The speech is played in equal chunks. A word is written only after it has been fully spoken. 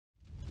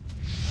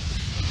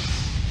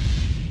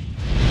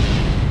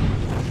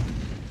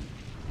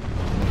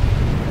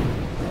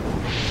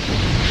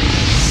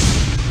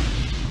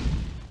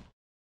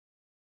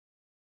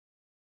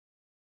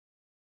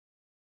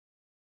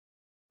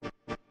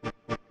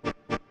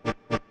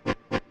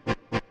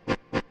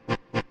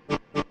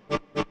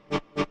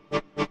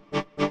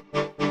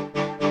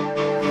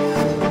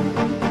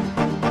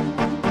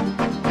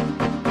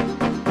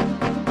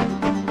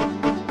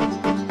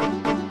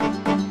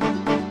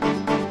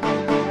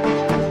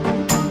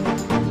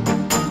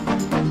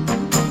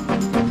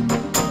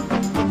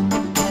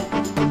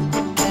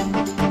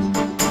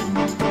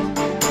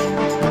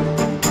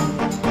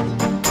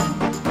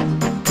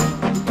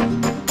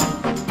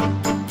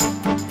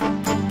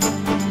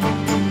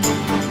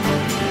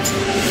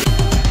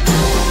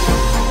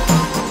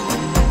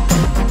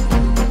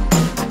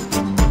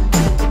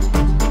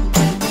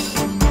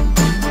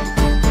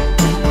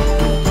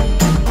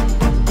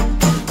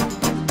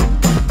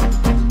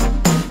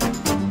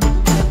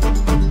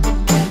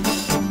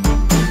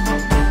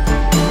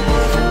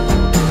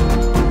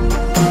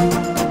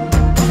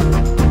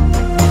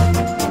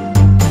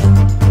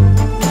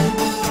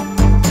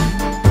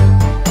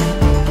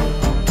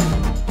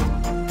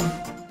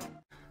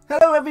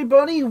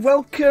everybody,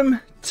 welcome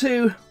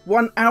to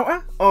 1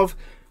 hour of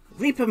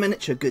Reaper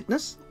miniature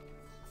goodness.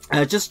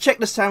 Just check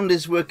the sound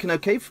is working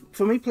okay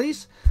for me,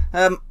 please.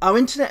 Our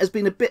internet has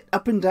been a bit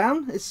up and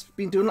down. It's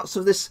been doing lots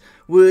of this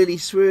whirly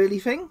swirly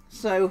thing,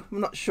 so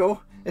I'm not sure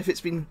if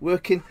it's been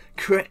working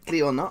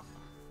correctly or not.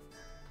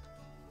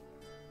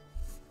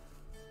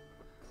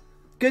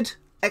 Good,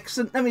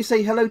 excellent. Let me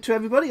say hello to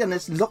everybody, and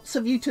there's lots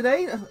of you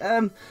today.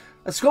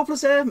 Scorplus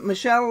there,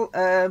 Michelle,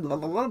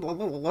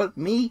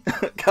 me,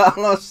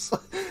 Carlos,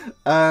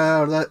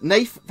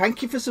 Nath,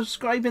 thank you for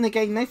subscribing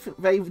again, Nath,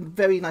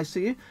 very nice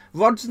of you.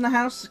 Rod's in the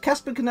house,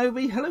 Casper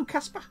Kenobi, hello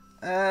Casper,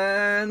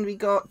 and we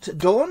got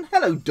Dawn,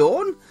 hello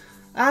Dawn,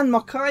 and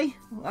Mokai,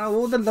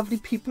 all the lovely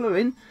people are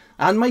in,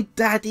 and my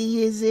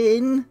daddy is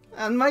in,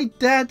 there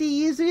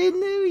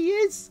he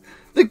is,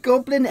 the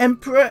Goblin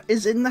Emperor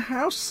is in the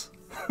house,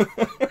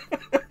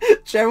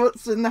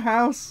 Gerald's in the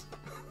house.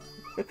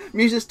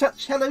 Muse's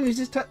Touch, hello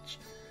Muse's Touch.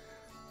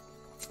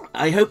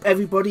 I hope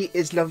everybody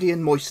is lovely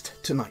and moist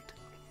tonight.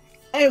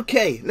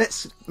 Okay,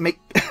 let's make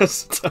a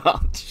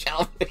start,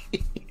 shall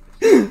we?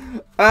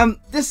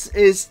 This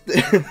is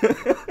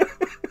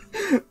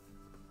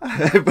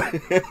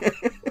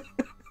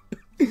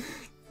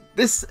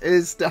this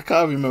is I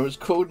can't remember what it's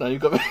called now.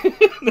 You've got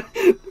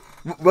me.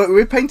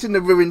 We're painting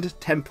the ruined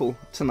temple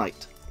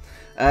tonight.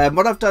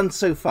 What I've done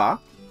so far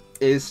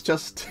is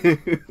just to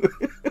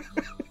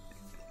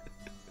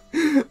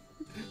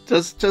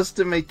just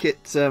to make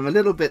it a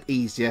little bit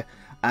easier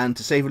and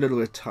to save a little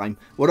bit of time,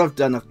 what I've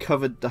done, I've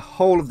covered the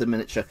whole of the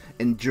miniature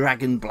in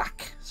dragon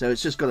black, so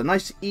it's just got a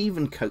nice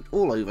even coat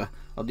all over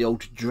of the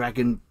old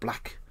dragon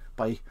black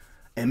by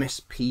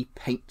MSP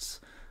Paints,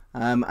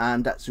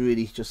 and that's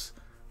really just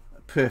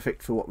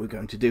perfect for what we're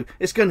going to do.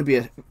 It's going to be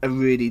a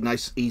really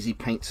nice easy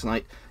paint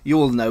tonight. You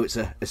all know it's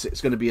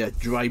going to be a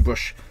dry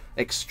brush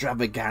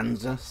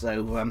extravaganza,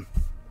 so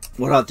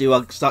what I'll do,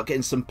 I'll start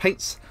getting some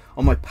paints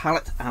on my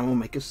palette and we'll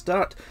make a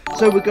start.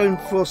 So we're going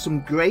for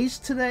some greys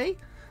today.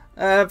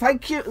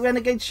 Thank you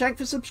Renegade Shank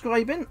for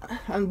subscribing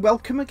and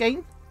welcome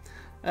again.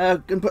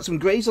 Gonna put some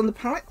greys on the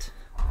palette,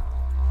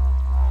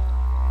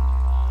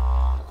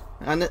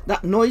 and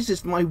that noise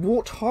is my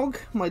Warthog,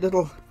 my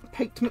little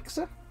paint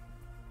mixer.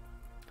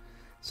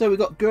 So we've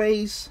got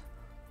greys.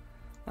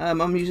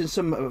 I'm using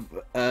some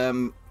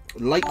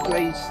light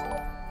greys,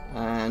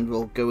 and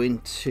we'll go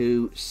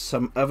into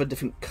some other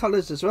different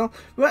colours as well.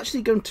 We're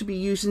actually going to be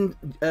using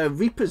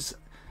Reapers.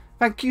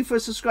 Thank you for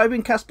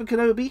subscribing, Casper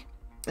Kenobi.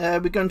 We're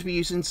going to be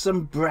using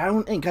some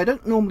brown ink. I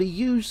don't normally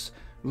use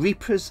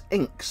Reapers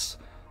inks,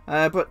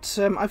 but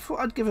I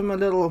thought I'd give them a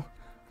little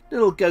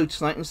go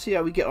tonight and see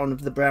how we get on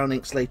with the brown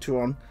inks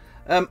later on.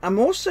 I'm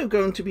also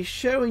going to be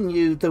showing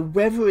you the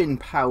weathering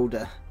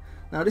powder.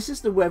 Now this is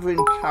the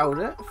weathering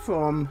powder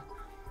from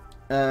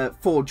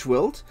Forge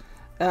World.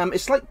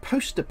 It's like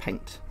poster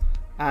paint.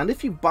 And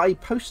if you buy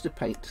poster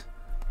paint,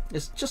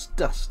 it's just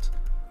dust.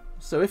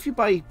 So if you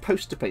buy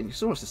poster paint,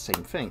 it's almost the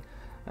same thing.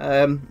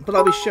 But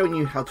I'll be showing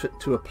you how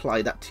to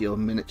apply that to your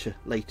miniature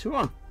later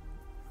on.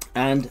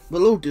 And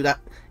we'll all do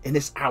that in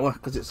this hour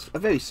because it's a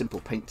very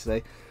simple paint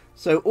today.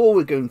 So all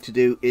we're going to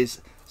do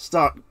is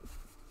start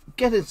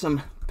getting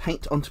some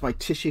paint onto my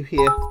tissue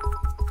here.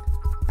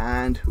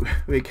 And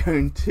we're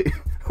going to...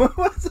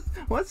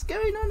 What's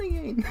going on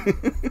again?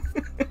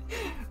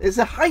 There's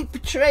a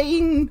hype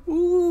train.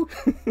 Ooh.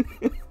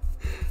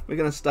 We're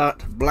going to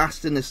start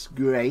blasting this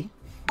grey.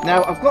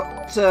 Now I've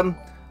got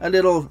a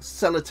little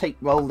sellotape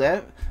roll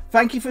there.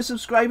 Thank you for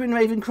subscribing,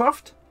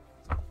 Ravencroft.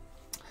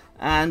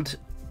 And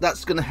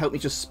that's going to help me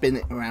just spin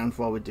it around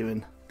while we're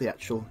doing the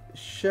actual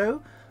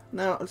show.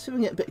 Now let's see if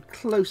we can get a bit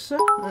closer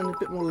and a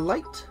bit more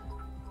light.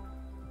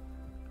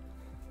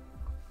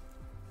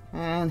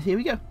 And here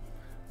we go.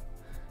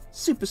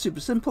 Super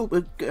simple.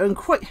 We're going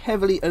quite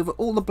heavily over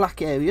all the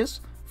black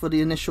areas for the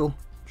initial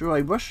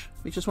dry brush.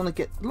 We just want to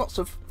get lots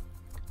of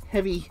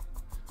heavy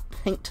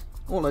paint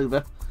all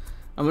over,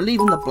 and we're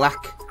leaving the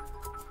black.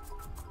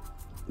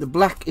 The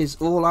black is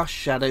all our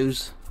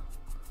shadows.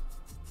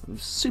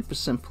 It's super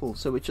simple,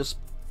 so we're just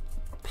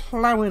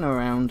ploughing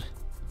around.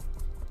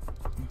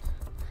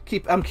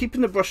 I'm keeping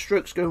the brush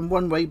strokes going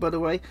one way, by the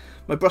way.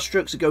 My brush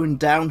strokes are going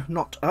down,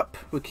 not up.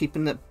 We're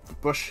keeping the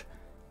brush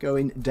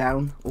going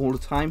down all the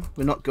time.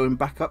 We're not going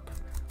back up,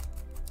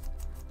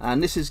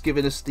 and this is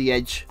giving us the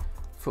edge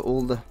for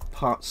all the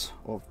parts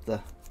of the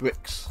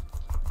bricks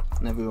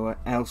and everywhere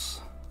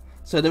else.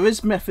 So there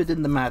is method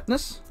in the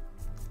madness.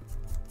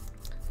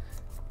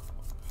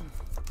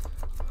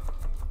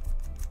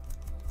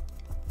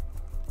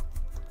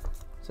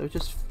 So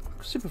just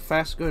super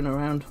fast going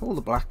around all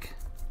the black.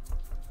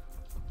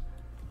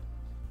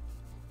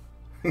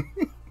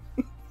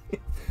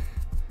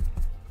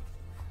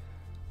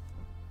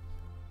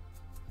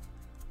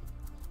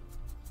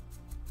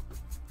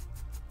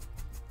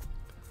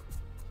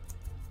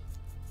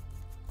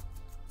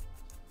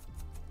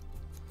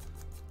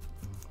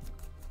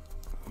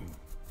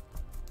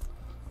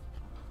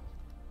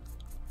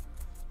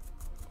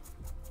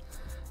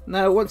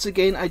 Now, once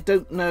again, I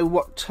don't know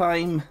what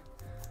time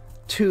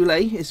Tule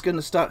is going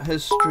to start her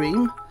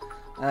stream.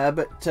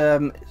 but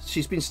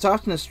she's been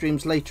starting her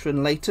streams later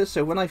and later,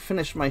 so when I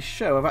finish my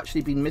show I've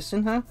actually been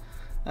missing her.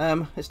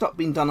 It's not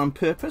been done on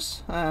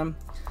purpose.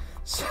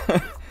 So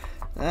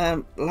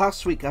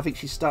last week I think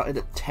she started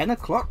at 10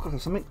 o'clock or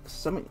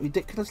something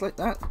ridiculous like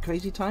that,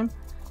 crazy time.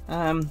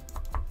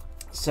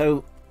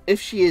 So if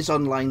she is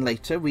online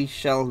later we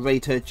shall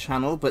raid her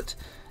channel, but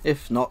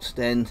if not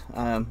then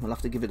we'll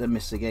have to give it a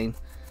miss again.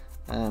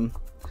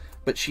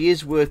 But she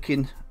is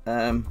working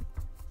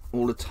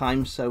all the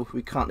time, so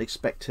we can't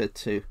expect her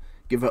to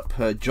give up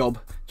her job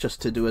just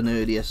to do an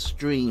earlier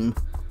stream.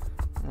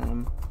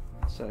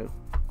 So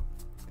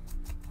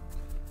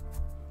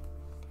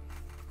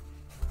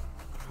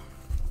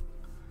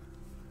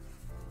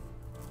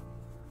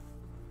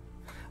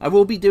I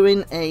will be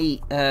doing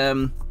a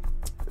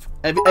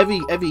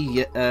every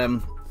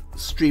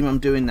stream I'm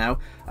doing now,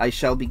 I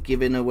shall be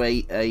giving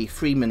away a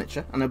free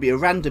miniature, and it'll be a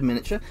random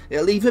miniature.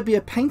 It'll either be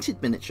a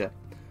painted miniature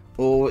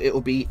or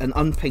it'll be an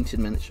unpainted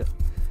miniature,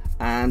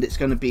 and it's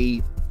going to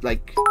be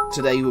like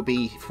today will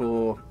be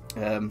for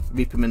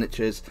Reaper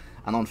miniatures,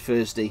 and on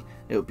Thursday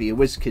it'll be a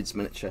WizKids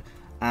miniature.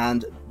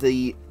 And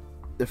the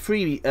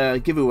free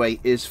giveaway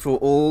is for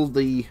all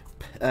the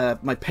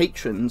my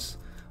patrons,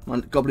 my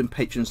Goblin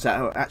patrons that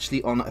are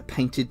actually on a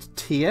painted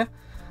tier.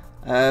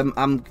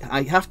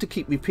 I have to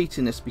keep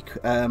repeating this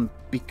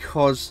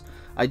because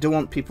I don't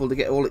want people to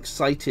get all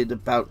excited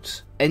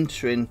about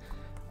entering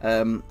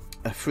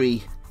a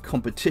free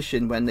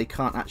competition when they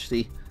can't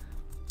actually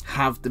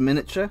have the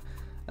miniature.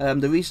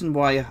 The reason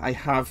why I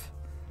have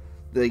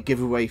the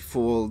giveaway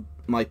for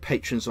my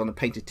patrons on a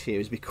painted tier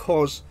is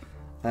because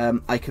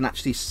I can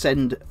actually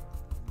send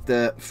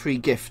the free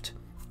gift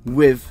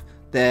with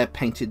their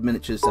painted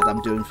miniatures that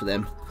I'm doing for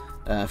them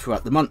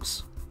throughout the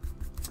months.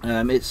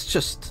 It's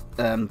just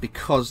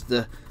because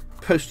the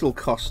postal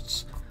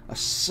costs are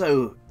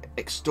so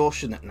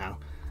extortionate now.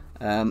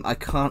 I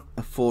can't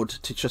afford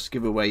to just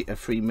give away a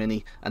free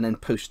mini and then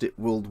post it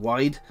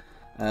worldwide.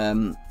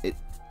 It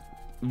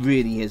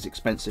really is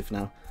expensive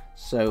now,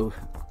 so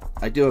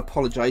I do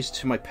apologise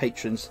to my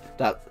patrons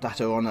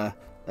that are on a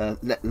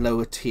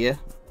lower tier.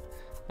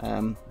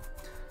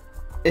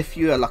 If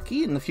you are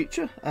lucky in the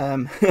future,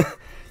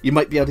 you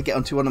might be able to get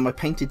onto one of my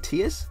painted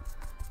tiers.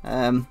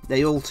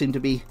 They all seem to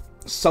be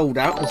sold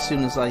out as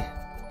soon as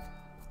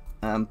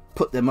I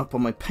put them up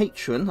on my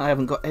Patreon. I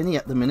haven't got any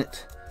at the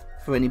minute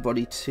for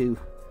anybody to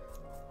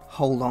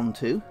hold on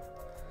to,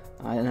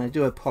 and I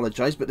do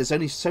apologise, but there's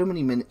only so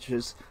many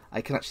miniatures I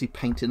can actually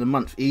paint in a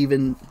month,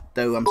 even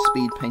though I'm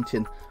speed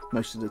painting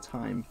most of the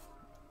time.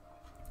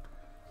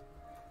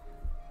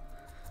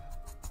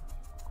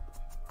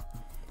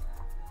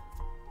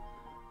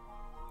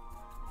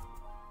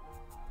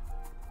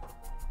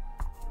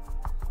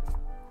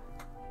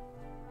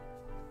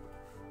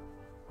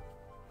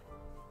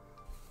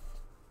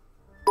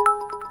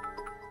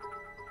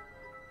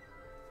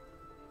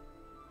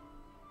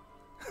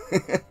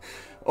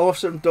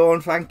 Awesome,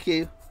 Dawn, thank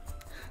you.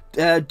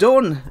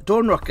 Dawn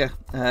Rocker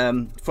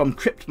from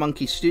Crypt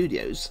Monkey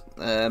Studios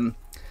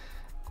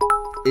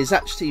is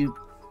actually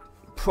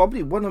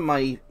probably one of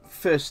my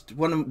first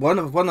one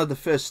of the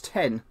first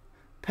 10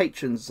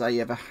 patrons I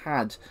ever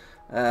had.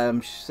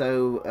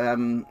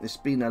 It's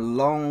been a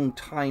long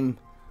time.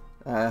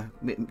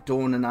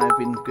 Dawn and I have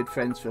been good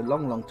friends for a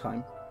long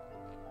time.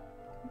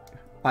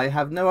 I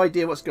have no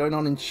idea what's going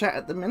on in chat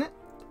at the minute.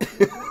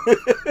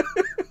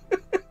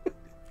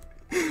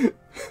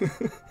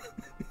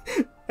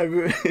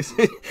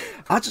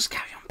 I'll just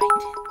carry on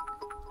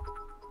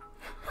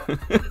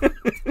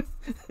painting.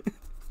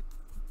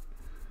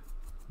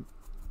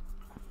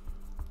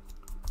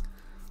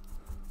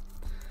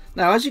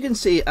 Now, as you can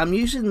see, I'm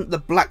using the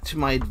black to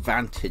my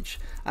advantage,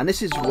 and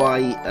this is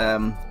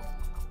why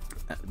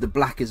the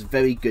black is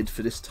very good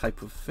for this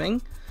type of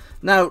thing.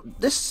 Now,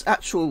 this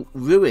actual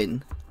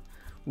ruin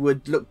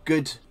would look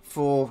good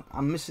for,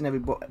 I'm missing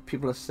everybody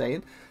people are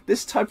saying,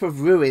 this type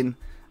of ruin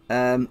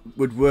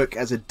would work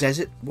as a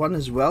desert one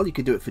as well. You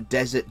could do it for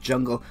desert,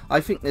 jungle. I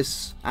think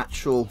this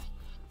actual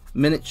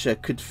miniature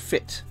could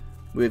fit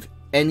with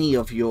any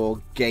of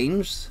your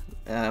games,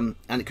 and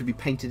it could be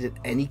painted in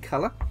any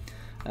colour.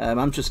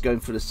 I'm just going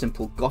for the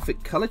simple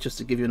gothic colour just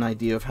to give you an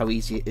idea of how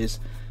easy it is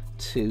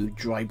to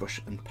dry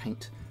brush and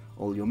paint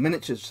all your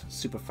miniatures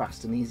super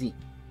fast and easy.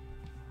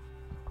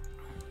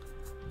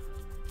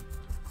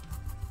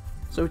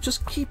 So we're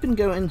just keeping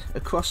going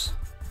across.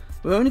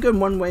 We're only going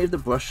one way of the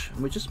brush,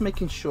 and we're just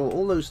making sure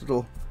all those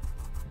little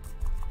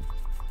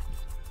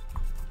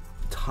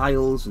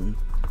tiles and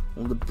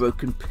all the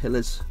broken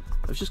pillars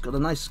have just got a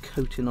nice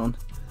coating on.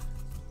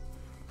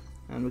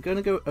 And we're going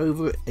to go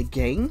over it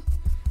again.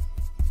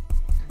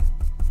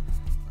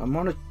 I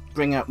want to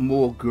bring out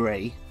more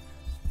grey,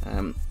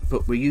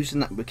 but we're using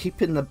that. We're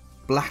keeping the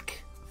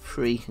black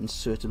free in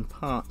certain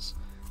parts.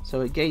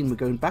 So again, we're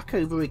going back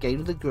over again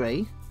with the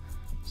grey.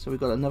 So we've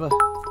got another.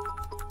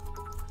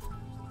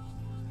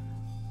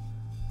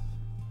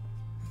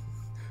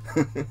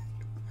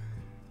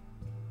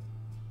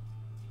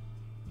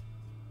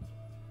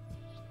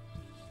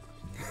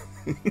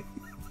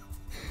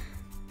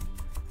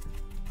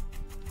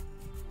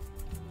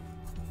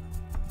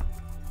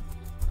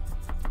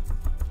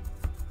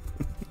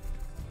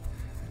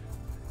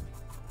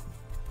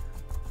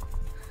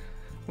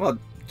 Well,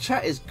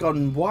 chat has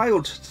gone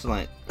wild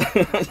tonight.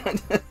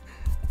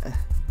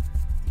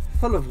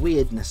 Full of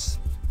weirdness.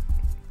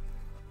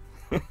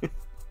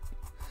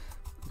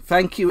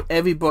 Thank you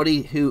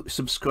everybody who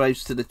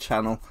subscribes to the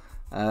channel.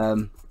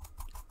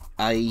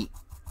 I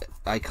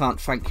can't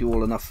thank you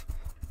all enough.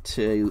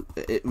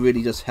 It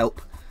really does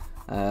help.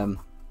 I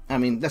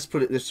mean, let's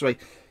put it this way: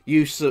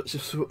 you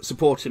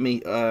supporting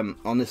me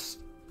on this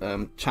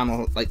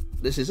channel, like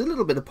this, is a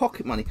little bit of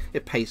pocket money.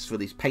 It pays for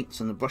these paints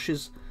and the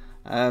brushes.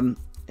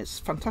 It's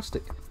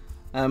fantastic,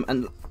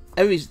 and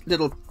every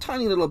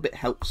tiny little bit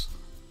helps.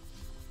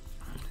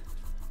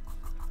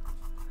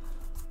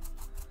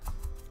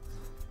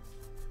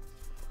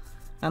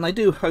 And I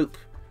do hope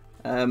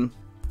a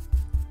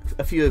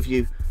few of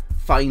you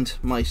find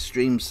my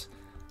streams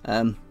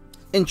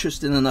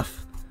interesting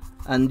enough,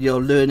 and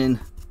you're learning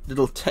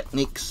little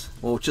techniques,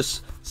 or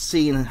just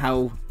seeing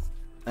how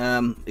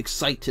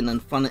exciting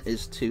and fun it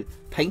is to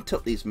paint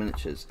up these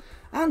miniatures,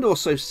 and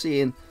also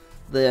seeing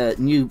the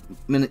new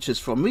miniatures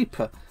from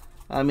Reaper.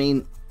 I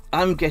mean,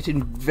 I'm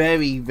getting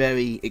very,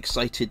 very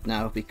excited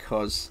now,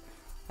 because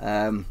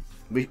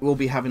we'll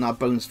be having our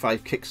Bones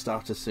 5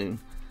 Kickstarter soon,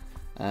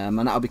 and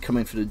that'll be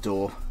coming through the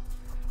door,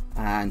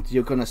 and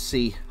you're gonna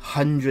see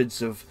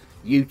hundreds of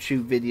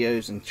YouTube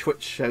videos and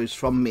Twitch shows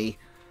from me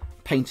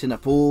painting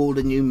up all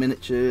the new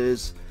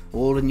miniatures,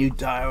 all the new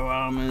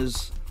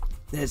dioramas.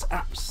 There's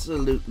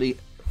absolutely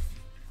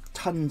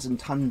tons and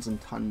tons and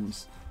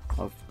tons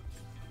of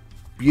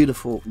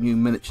beautiful new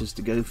miniatures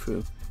to go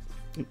through.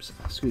 Oops,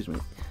 excuse me.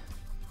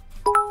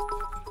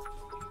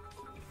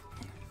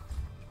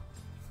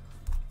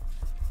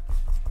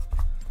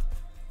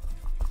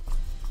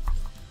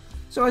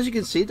 So as you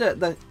can see,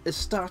 that it's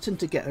starting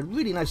to get a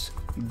really nice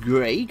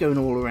grey going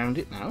all around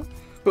it now,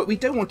 but we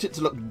don't want it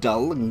to look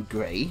dull and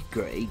grey.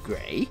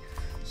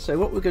 So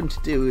what we're going to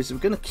do is we're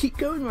going to keep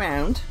going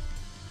around,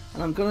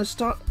 and I'm going to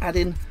start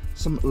adding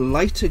some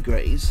lighter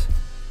greys.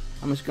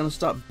 I'm just going to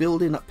start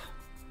building up.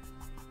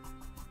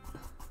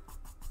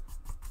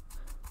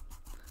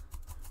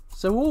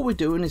 So all we're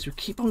doing is we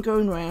keep on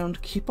going round,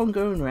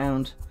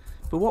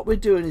 but what we're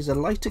doing is a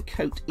lighter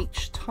coat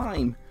each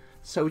time.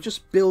 So we're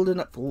just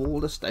building up all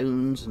the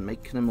stones and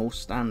making them all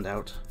stand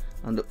out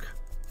and look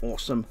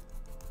awesome.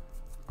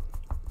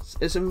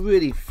 It's a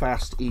really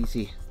fast,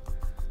 easy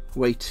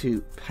way to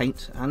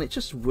paint, and it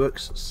just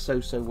works so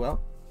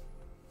well.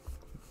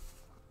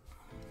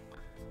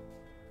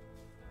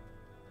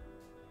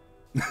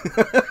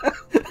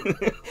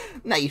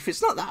 Naif,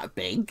 it's not that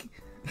big.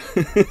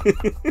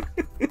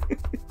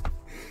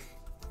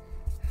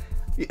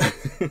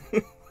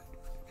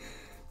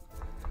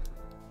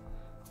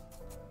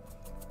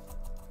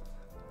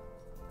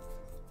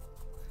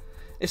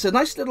 It's a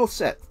nice little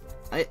set.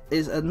 It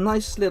is a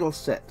nice little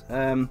set.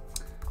 I'm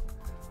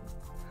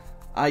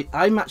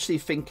actually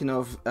thinking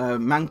of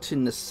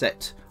mounting the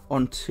set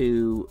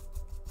onto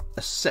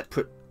a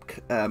separate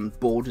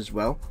board as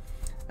well,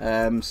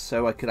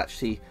 so I could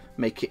actually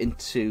make it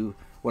into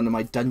one of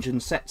my dungeon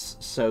sets.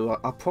 So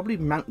I'll probably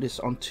mount this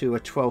onto a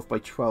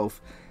 12x12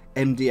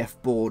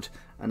 MDF board,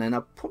 and then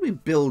I'll probably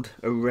build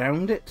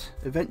around it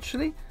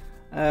eventually,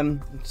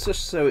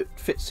 just so it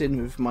fits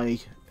in with my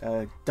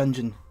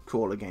dungeon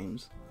crawler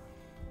games.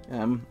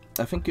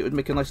 I think it would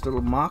make a nice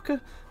little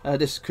marker.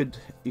 You could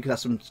have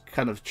some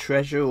kind of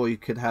treasure, or you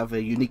could have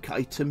a unique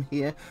item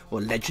here,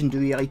 or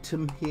legendary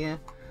item here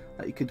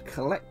that you could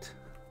collect.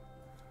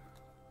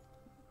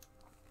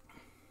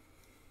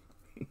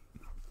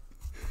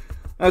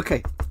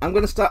 Okay, I'm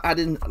going to start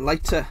adding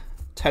lighter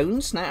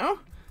tones now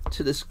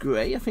to this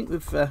grey. I think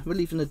we're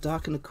leaving the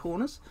dark in the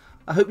corners.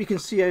 I hope you can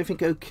see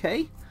everything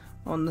okay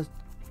on the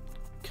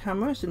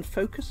camera. It's in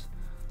focus.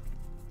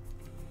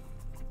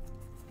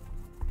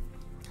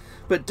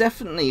 But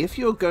definitely, if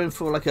you're going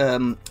for like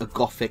a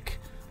gothic,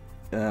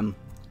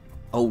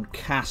 old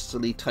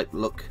castle-y type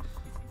look,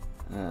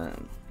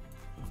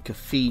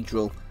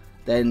 cathedral,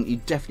 then you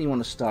definitely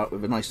want to start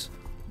with a nice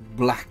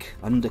black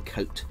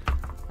undercoat,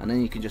 and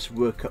then you can just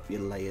work up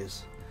your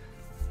layers.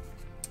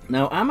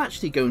 Now I'm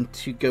actually going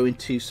to go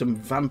into some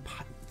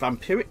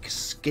vampiric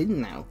skin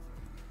now,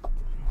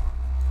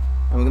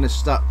 and we're going to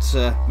start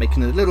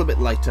making it a little bit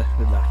lighter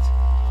with that.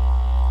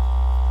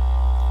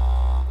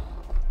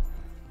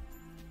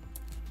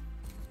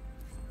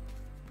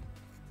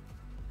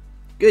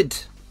 Good.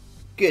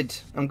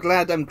 I'm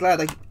glad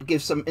I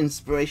give some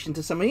inspiration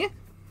to some of you.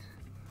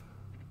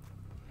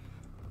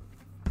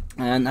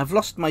 And I've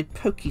lost my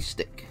pokey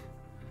stick.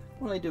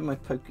 What do I do with my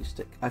pokey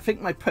stick? I think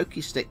my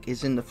pokey stick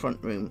is in the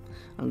front room.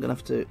 I'm gonna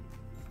have to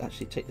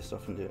actually take this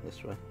off and do it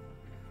this way.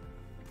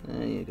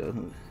 There you go.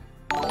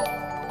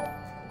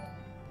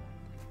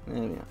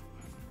 There we are.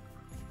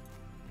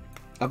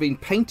 I've been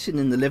painting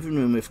in the living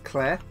room with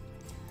Claire.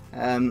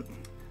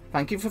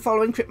 Thank you for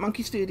following Crypt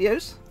Monkey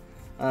Studios.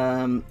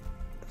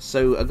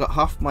 So I got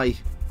half my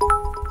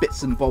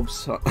bits and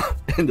bobs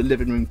in the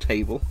living room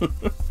table.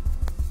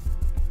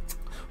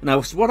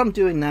 Now, so what I'm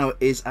doing now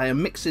is I am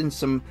mixing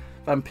some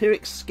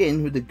vampiric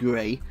skin with the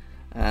grey,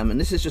 and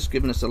this is just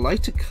giving us a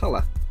lighter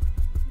colour.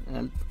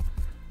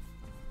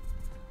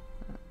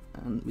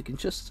 and we can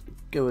just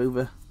go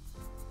over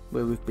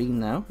where we've been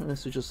now, and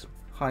this will just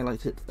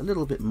highlight it a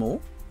little bit more.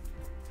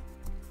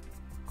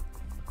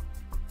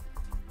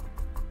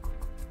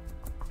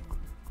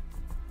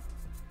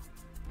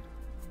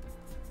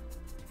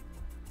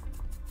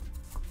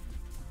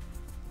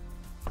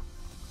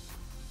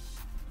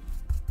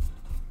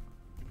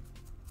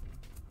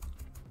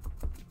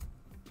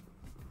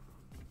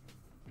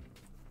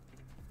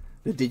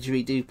 The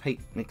didgeridoo paint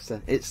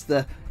mixer. It's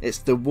the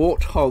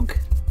warthog.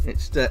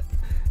 It's the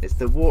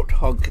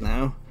warthog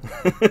now.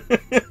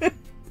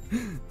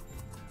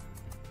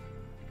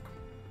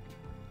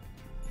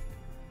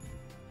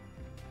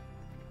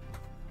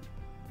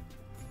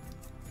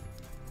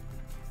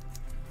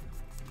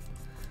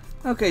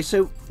 Okay,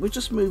 so we're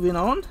just moving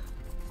on.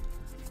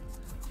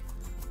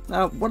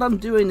 Now what I'm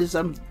doing is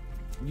I'm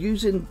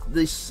using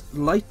this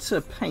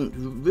lighter paint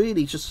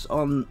really just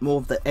on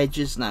more of the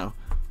edges now.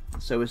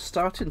 So we're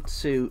starting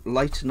to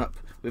lighten up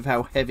with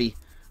how heavy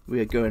we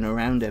are going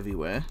around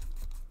everywhere.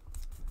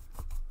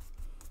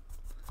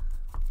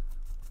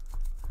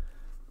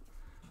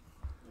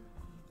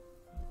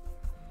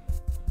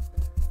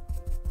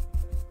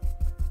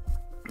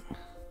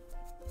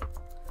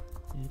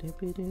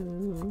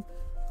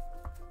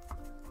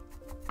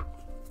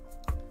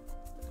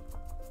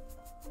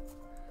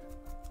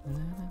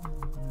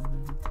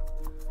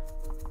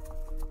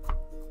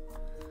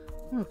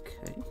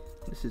 Okay,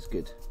 this is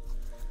good.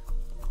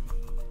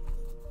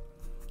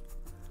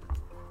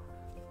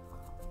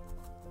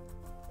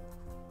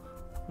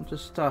 I'm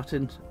just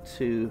starting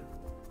to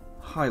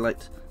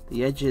highlight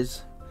the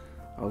edges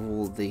of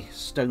all the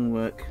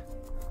stonework,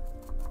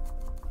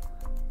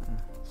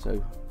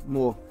 so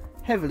more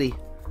heavily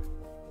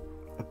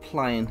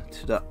applying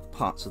to the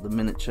parts of the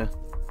miniature.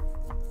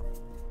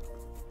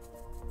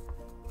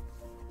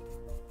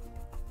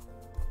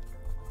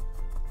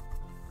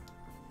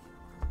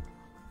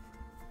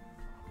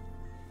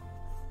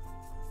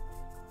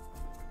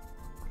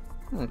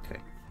 Okay,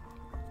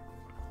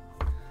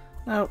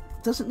 now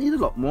doesn't need a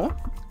lot more,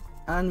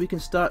 and we can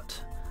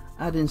start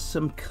adding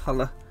some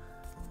colour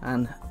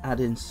and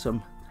adding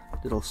some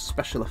little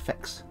special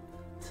effects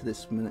to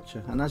this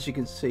miniature. And as you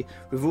can see,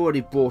 we've already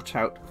brought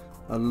out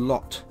a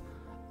lot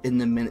in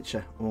the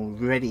miniature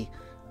already,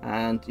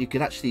 and you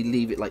could actually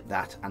leave it like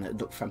that and it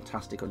would look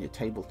fantastic on your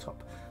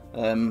tabletop.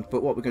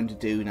 But what we're going to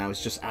do now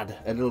is just add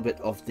a little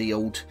bit of the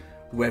old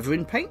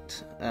weathering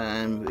paint,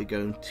 and we're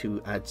going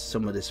to add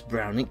some of this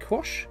brown ink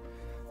wash.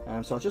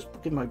 So I'll just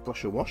give my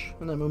brush a wash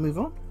and then we'll move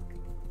on.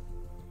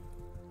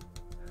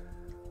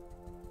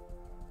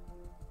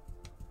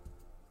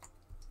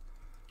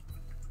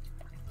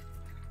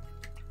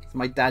 Has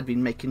my dad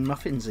been making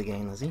muffins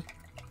again, has he?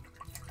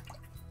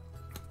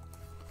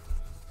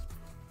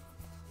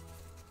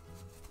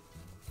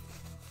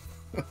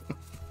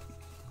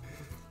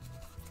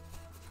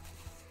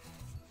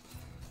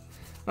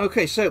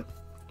 Okay, so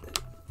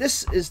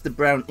this is the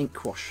brown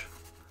ink wash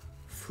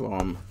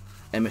from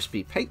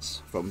MSB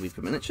Paints from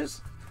Reaper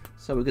Miniatures.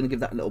 So we're going to give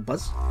that a little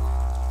buzz.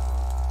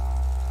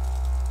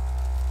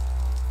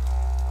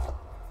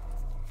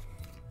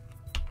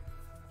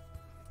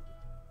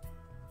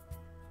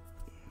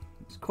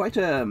 It's quite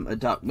a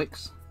dark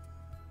mix.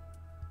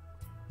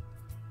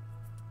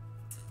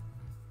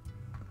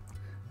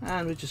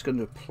 And we're just going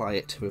to apply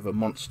it with a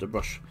monster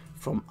brush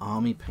from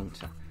Army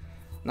Painter.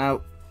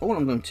 Now, all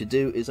I'm going to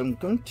do is I'm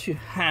going to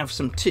have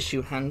some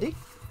tissue handy.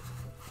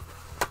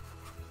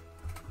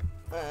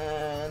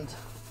 And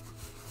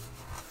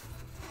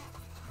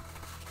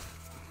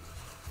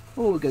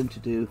all we're going to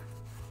do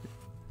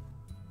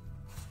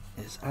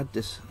is add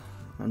this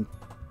and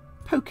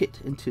poke it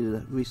into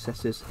the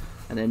recesses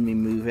and then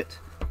remove it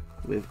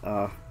with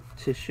our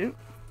tissue.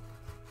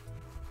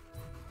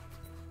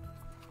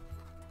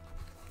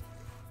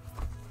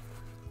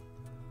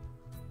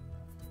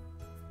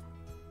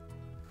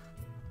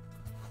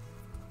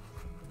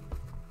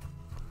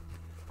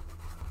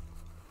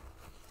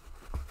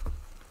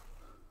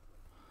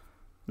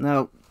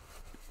 Now,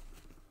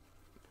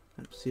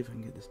 let's see if I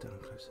can get this down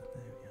closer.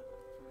 There we go.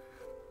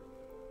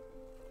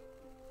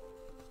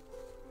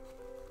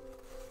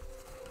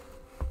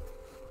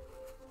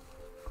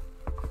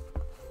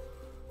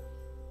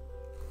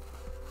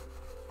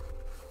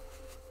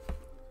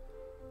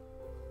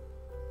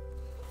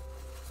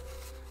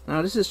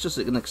 Now this is just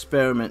an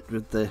experiment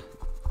with the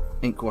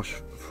ink wash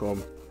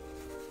from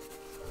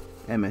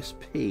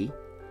MSP.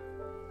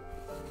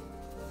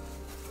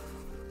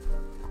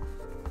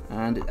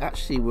 And it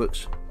actually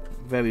works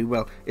very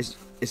well.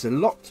 It's a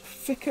lot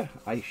thicker,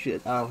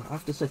 I'll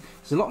have to say.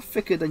 It's a lot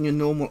thicker than your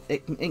normal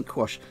ink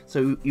wash,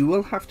 so you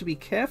will have to be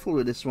careful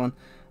with this one,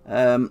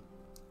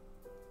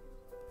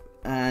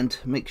 and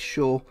make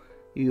sure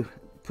you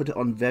put it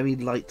on very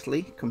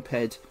lightly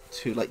compared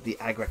to like the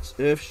Agrax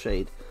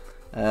Earthshade.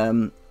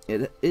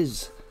 It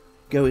is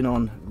going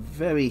on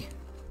very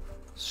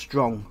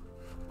strong,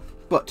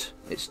 but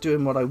it's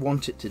doing what I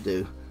want it to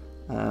do,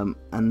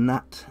 and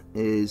that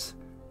is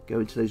go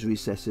into those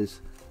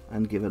recesses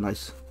and give a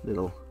nice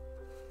little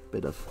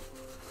bit of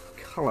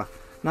colour.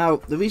 Now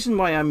the reason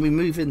why I'm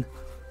removing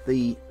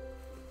the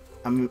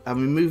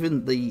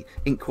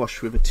ink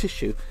wash with a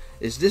tissue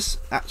is this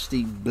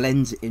actually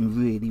blends it in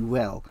really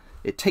well.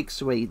 It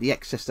takes away the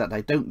excess that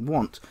I don't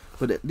want,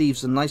 but it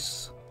leaves a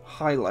nice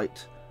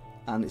highlight,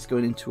 and it's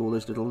going into all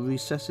those little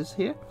recesses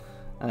here.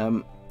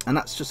 And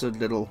that's just a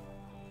little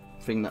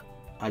thing that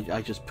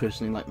I just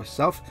personally like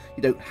myself.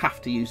 You don't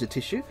have to use a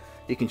tissue,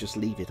 you can just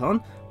leave it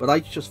on, but I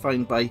just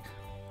find by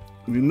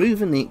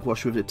removing the ink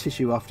wash with a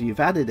tissue after you've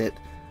added it,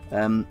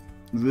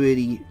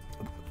 really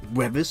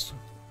weathers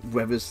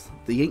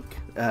the ink.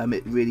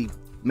 It really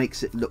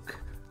makes it look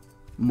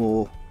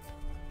more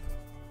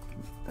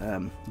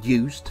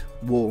used,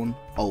 worn,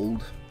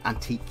 old,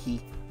 antique-y.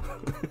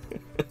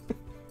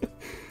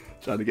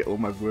 Trying to get all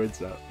my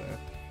words out there.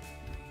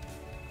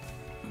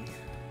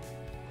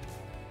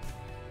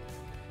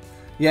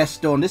 Yes,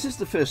 Dawn, this is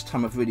the first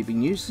time I've really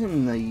been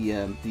using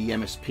the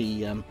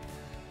MSP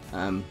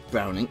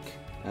brown ink.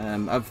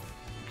 I've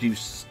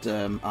used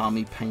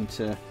Army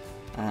Painter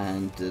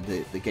and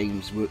the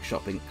Games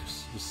Workshop ink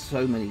for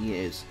so many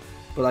years,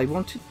 but I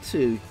wanted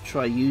to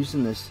try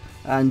using this,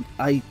 and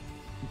I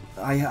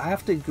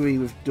have to agree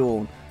with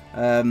Dawn.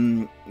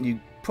 You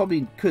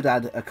probably could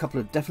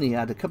definitely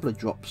add a couple of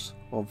drops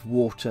of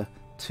water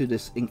to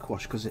this ink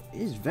wash, because it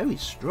is very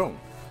strong.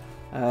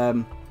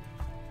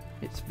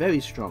 It's very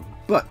strong,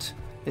 but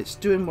it's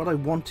doing what I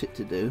want it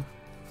to do,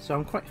 so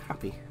I'm quite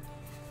happy.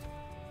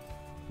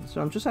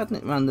 So I'm just adding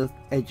it around the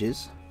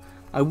edges.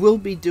 I will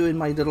be doing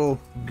my little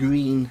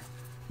green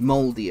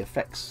mouldy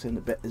effects in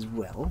a bit as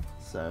well,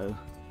 so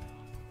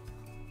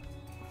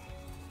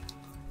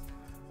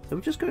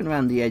we're just going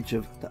around the edge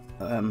of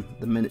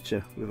the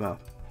miniature with our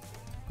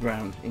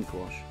brown ink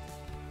wash.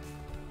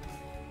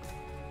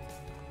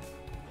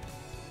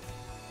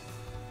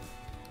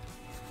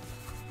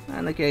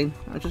 And again,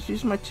 I'm just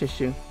using my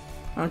tissue.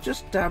 I'm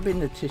just dabbing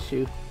the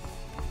tissue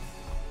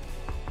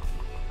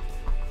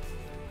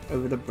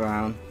over the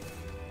brown.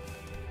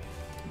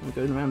 I'm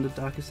going around the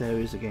darkest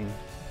areas again.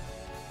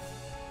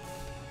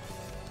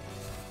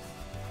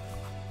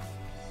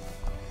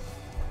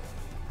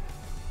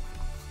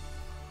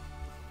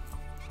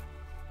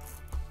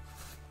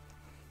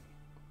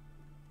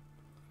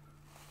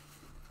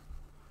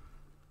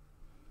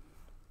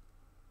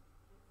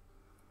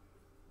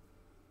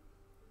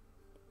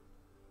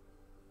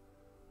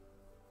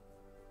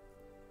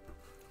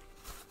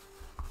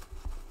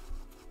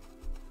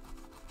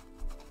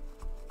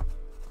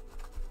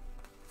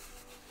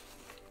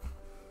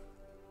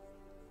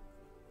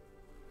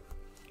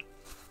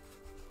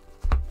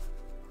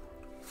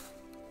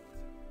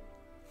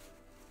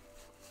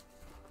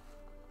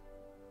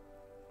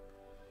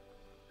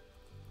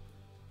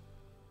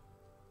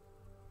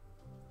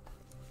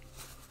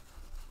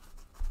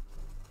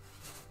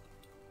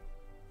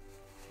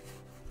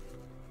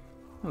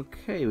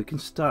 Okay, we can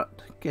start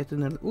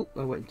getting a. Oh,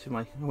 I went into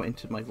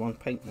my wrong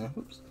paint now.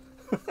 Oops,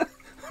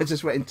 I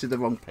just went into the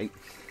wrong paint.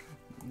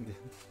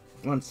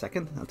 1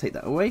 second, I'll take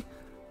that away.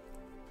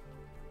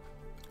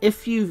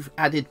 If you've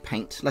added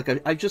paint, like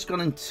I've just gone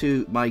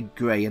into my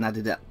grey and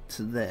added that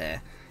to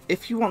there.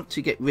 If you want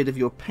to get rid of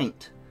your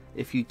paint,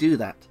 if you do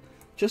that,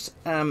 just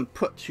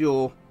put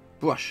your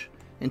brush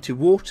into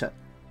water,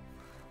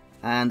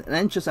 and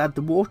then just add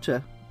the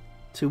water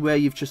to where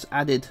you've just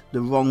added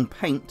the wrong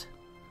paint.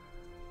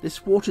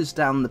 This waters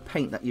down the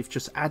paint that you've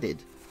just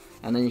added,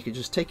 and then you can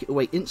just take it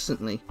away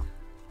instantly,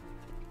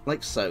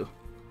 like so.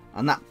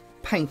 And that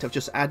paint I've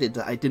just added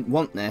that I didn't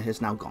want there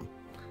is now gone,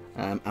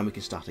 and we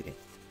can start again.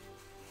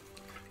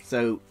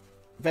 So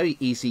very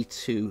easy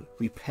to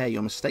repair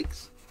your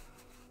mistakes.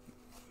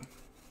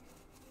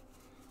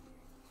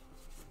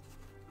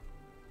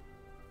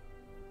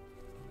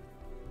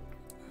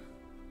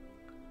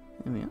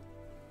 There we are.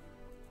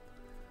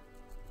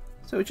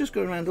 So we're just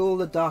going around all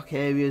the dark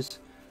areas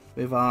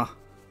with our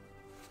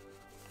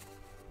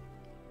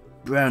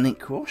brown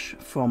ink wash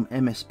from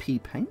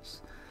MSP Paints.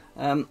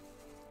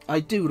 I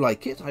do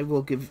like it. I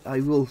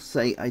will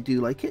say I do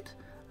like it.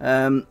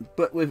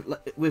 But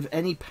with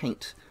any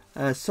paint,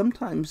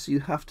 sometimes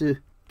you have to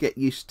get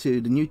used to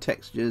the new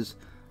textures.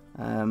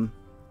 But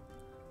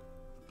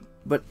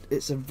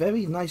it's a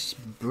very nice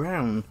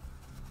brown.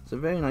 It's a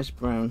very nice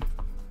brown.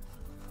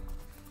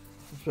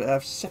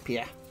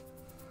 Sepia.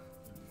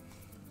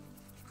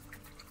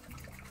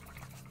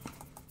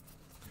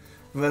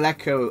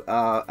 Veleco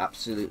are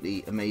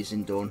absolutely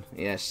amazing, Dawn.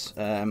 Yes,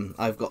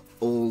 I've got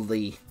all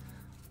the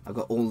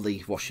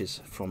washes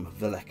from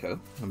Veleco.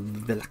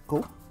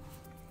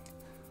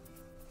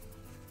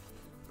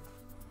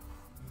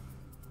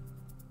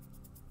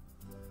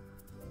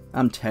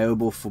 I'm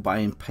terrible for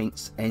buying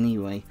paints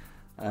anyway.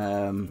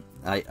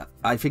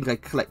 I think I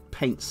collect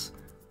paints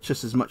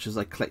just as much as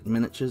I collect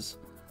miniatures.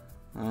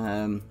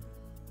 It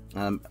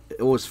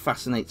always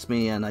fascinates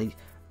me, and I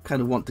kind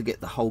of want to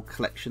get the whole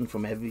collection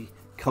from every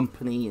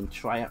company and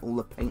try out all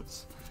the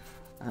paints,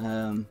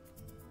 and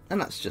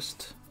that's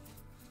just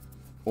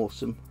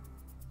awesome.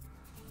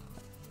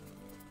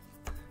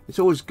 It's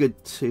always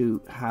good to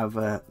have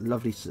a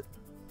lovely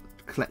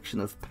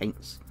collection of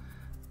paints.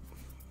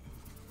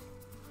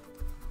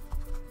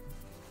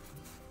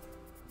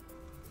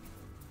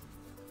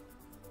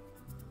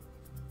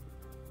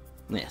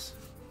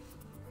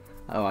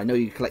 Oh, I know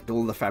you collect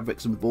all the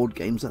fabrics and board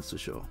games, that's for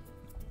sure.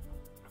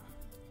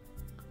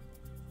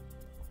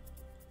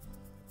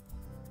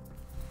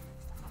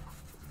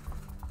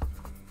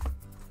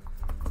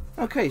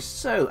 Okay,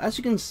 so as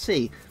you can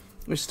see,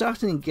 we're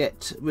starting to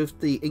get, with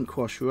the ink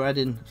wash, we're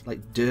adding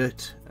like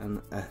dirt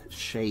and a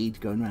shade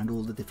going around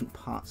all the different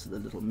parts of the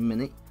little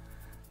mini.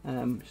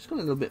 Just got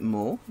a little bit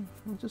more,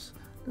 just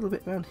a little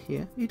bit around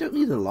here. You don't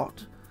need a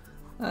lot,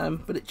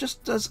 but it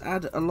just does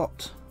add a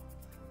lot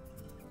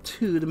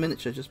to the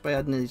miniature just by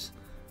adding these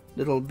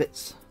little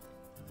bits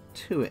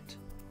to it.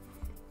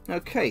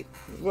 Okay,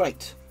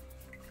 right.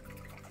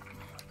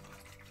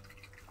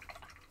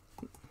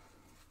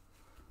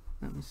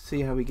 Let me see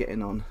how we're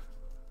getting on.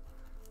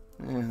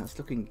 Yeah, that's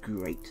looking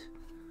great.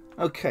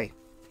 Okay.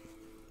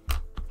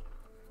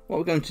 What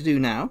we're going to do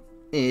now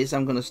is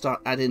I'm going to start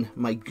adding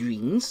my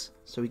greens,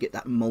 so we get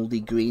that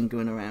mouldy green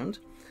going around.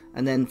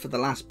 And then for the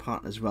last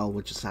part as well,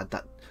 we'll just add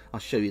that,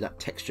 I'll show you that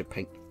texture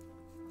paint,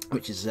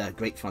 which is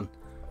great fun.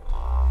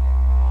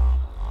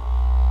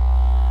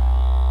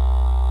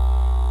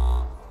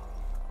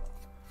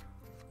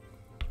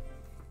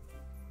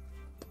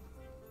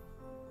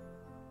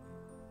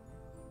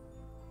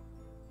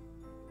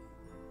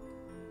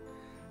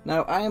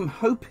 Now I am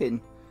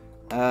hoping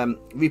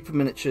Reaper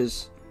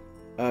Miniatures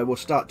will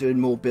start doing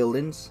more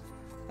buildings,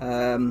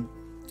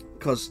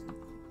 because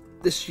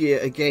this year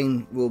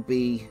again will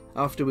be,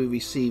 after we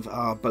receive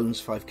our Bones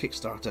 5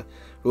 Kickstarter,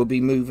 we'll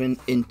be moving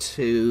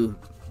into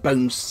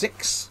Bones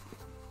 6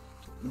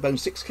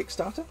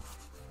 Kickstarter.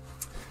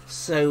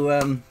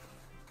 So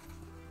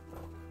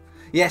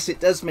yes, it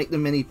does make the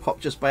mini pop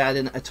just by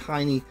adding a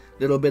tiny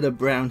little bit of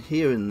brown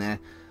here and there.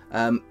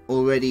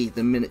 Already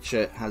the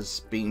miniature has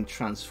been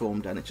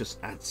transformed and it just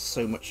adds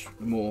so much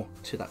more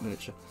to that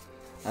miniature.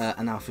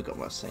 And now I forgot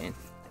what I was saying.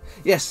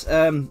 Yes,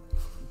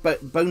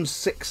 but Bones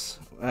 6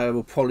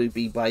 will probably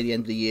be by the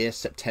end of the year,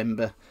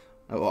 September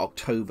or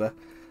October.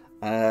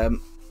 And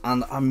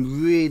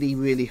I'm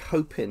really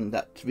hoping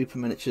that Reaper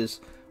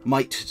Miniatures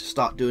might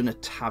start doing a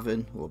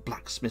tavern or a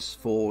blacksmith's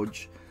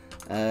forge.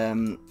 I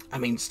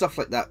mean, stuff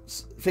like that.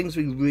 Things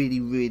we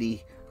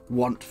really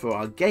want for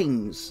our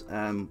games.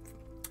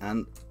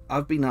 And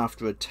I've been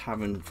after a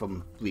tavern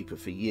from Reaper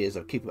for years.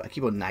 I keep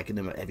on nagging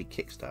them at every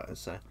Kickstarter.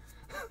 So,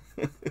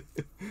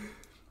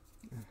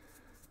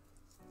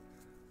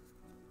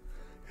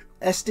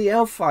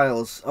 SDL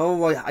files.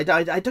 Oh, I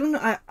don't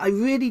know. I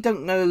really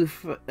don't know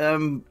if.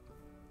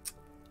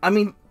 I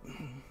mean,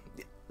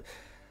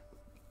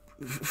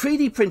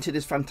 3D printed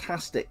is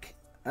fantastic,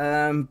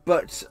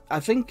 but I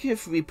think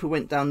if Reaper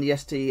went down the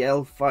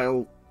STL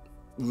file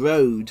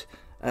road,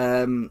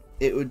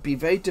 it would be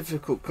very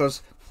difficult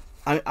because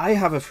I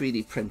have a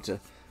 3D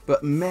printer,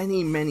 but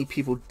many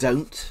people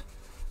don't.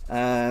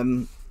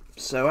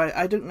 So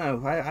I don't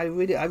know. I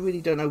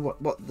really don't know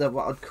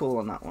what I'd call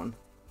on that one.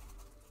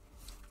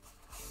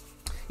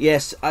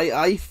 Yes,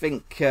 I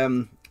think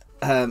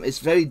it's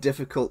very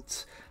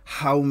difficult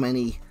how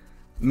many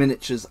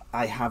miniatures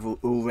I have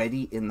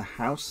already in the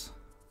house.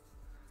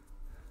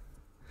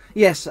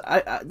 Yes,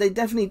 they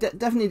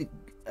definitely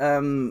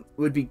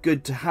would be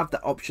good to have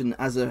that option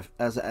as a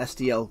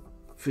STL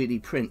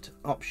 3D print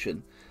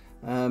option.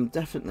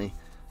 Definitely.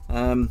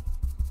 I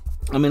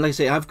mean, like I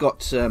say, I've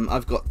got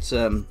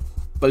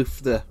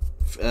both the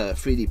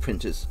 3D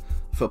printers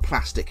for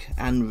plastic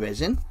and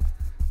resin,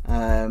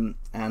 and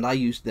I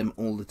use them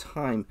all the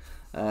time.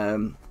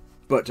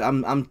 But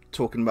I'm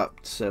talking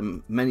about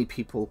many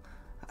people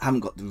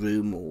haven't got the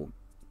room or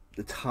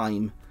the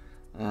time.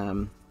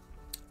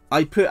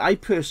 I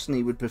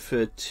personally would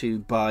prefer to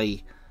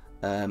buy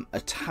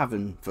a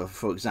tavern,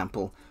 for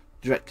example,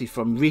 directly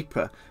from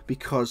Reaper,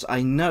 because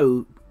I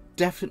know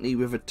definitely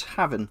with a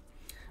tavern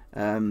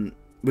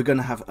we're going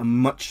to have a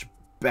much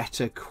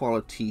better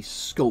quality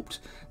sculpt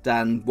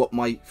than what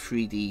my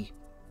 3D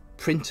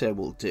printer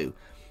will do.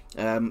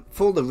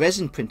 For the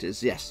resin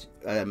printers, yes,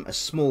 a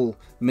small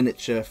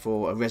miniature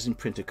for a resin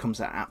printer comes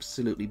out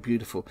absolutely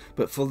beautiful,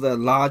 but for the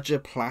larger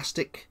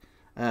plastic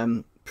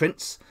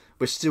prints,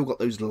 we've still got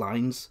those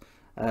lines.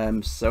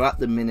 So at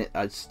the minute,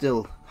 I'd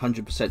still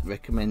 100%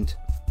 recommend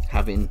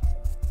having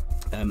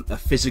a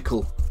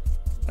physical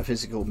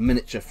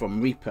miniature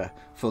from Reaper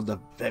for the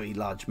very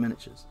large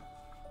miniatures.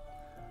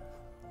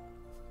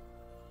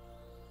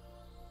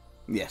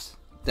 Yes,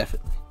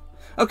 definitely.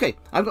 Okay,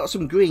 I've got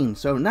some green,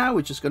 so now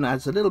we're just going to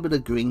add a little bit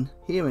of green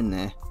here and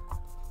there,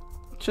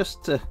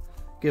 just to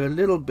give a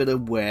little bit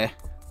of wear,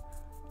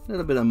 a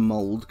little bit of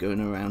mould going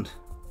around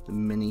the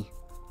mini.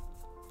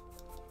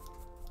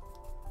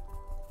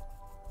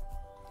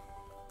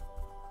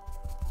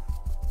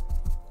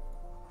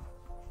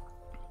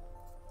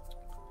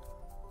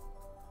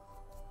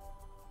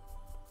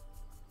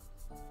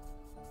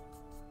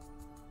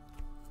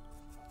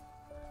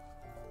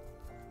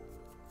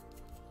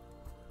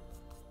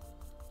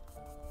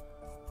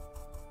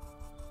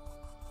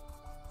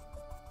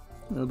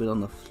 A little bit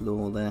on the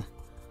floor there,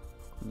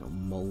 a little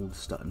mould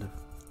starting to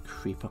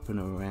creep up and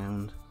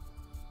around.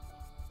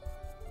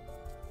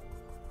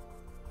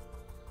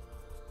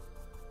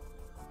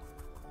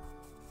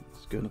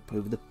 Let's Going up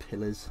over the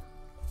pillars.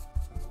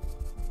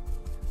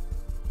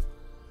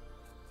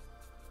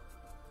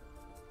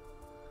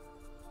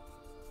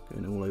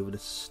 Going all over the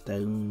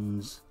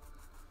stones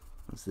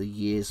as the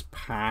years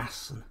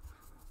pass and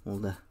all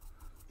the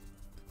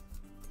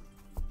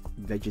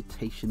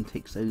vegetation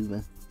takes over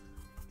and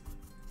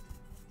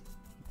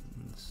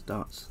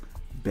starts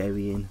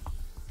burying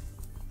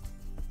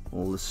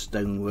all the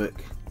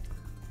stonework.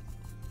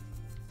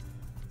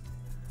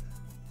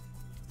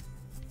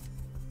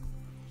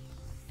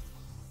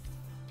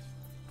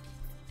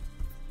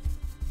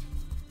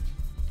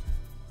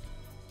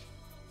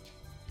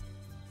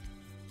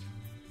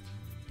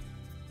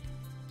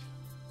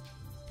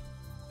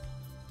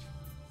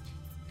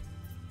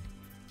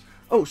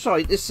 Oh,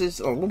 sorry, this is...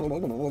 Oh.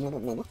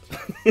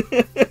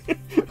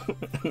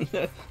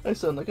 I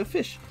sound like a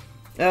fish.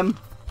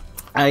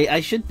 I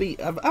should be...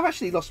 I've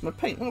actually lost my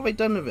paint. What have I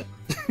done with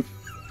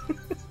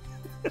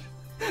it?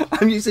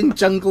 I'm using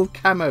jungle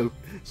camo.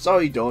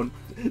 Sorry, Dawn.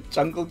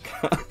 Jungle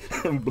camo.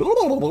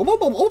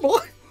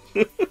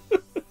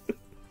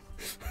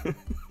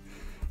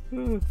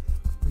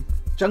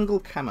 Jungle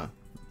camo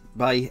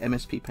by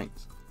MSP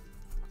Paints.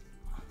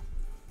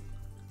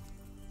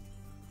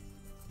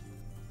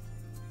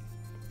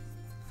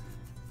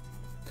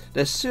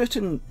 There's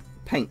certain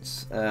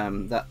paints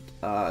that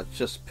are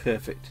just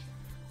perfect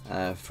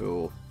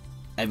for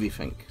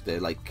everything. They're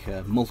like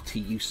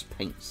multi-use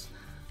paints,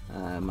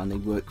 and they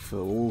work for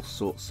all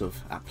sorts of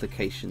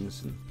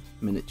applications and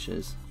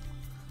miniatures.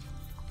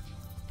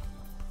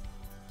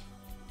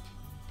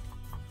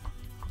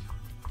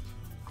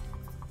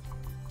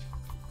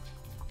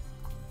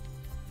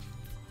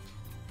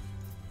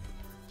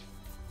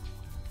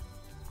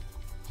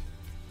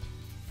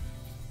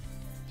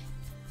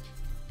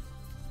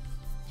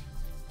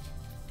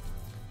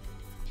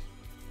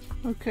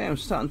 Okay, I'm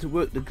starting to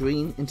work the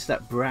green into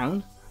that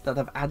brown that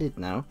I've added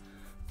now.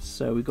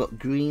 So we've got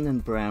green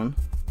and brown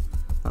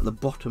at the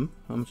bottom.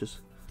 I'm just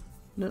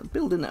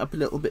building it up a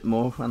little bit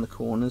more around the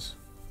corners.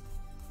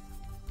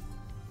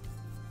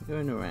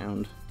 Going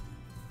around.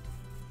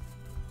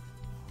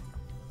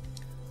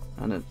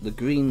 And the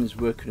green is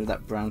working with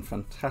that brown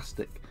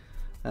fantastic.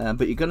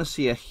 But you're going to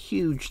see a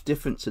huge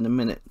difference in a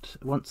minute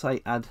once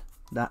I add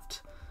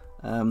that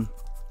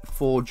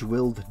Forge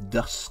Willed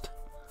dust.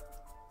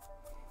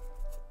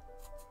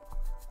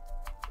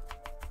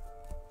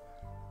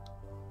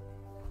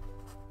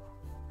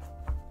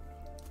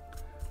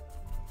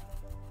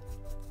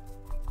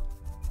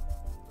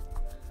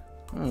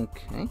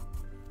 Okay,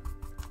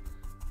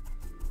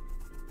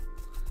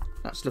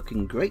 that's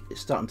looking great. It's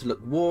starting to look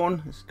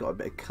worn. It's got a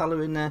bit of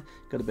colour in there,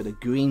 got a bit of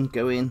green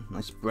going,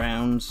 nice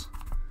browns,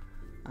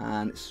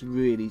 and it's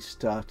really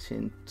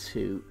starting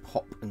to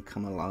pop and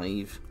come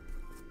alive.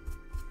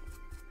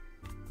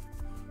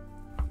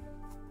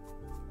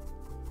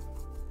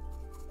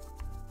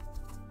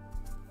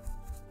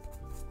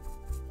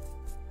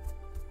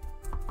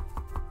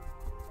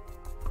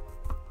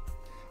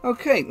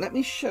 Okay, let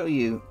me show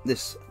you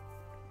this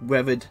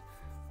weathered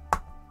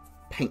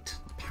paint,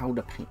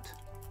 powder paint.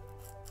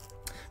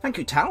 Thank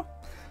you, Tal.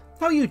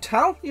 How are you,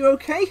 Tal? You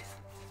okay?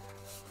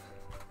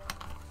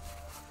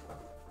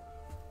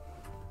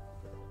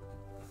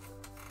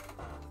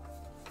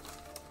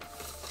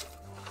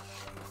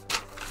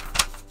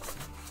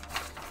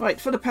 Right,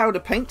 for the powder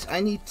paint,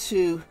 I need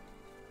to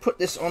put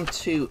this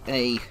onto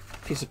a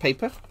piece of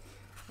paper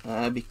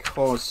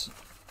because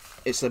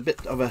it's a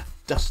bit of a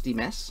dusty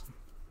mess.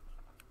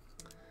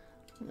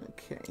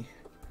 Okay,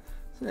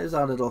 so there's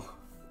our little,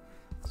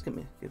 let's get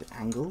it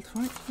angled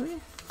right for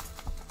you.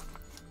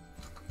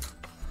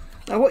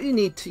 Now what you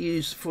need to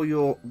use for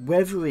your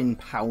weathering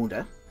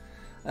powder,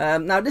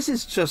 now this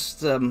is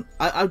just,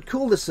 I'd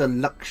call this a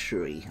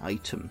luxury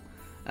item.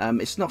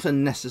 It's not a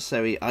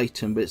necessary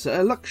item, but it's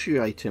a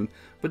luxury item,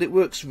 but it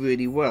works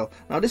really well.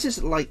 Now this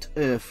is light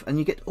earth, and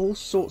you get all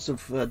sorts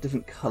of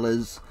different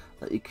colours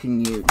that you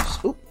can use.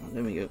 Oh,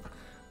 there we go.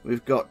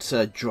 We've got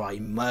dry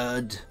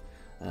mud,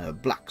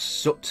 black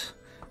soot.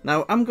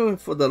 Now I'm going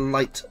for the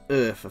light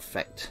earth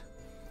effect.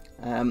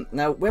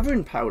 Now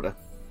weathering powder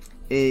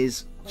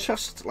is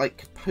just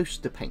like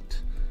poster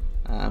paint.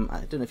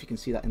 I don't know if you can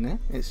see that in there.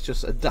 It's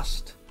just a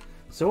dust.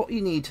 So what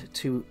you need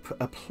to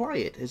apply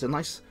it is a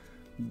nice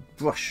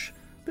brush,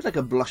 a bit like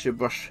a blusher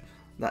brush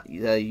that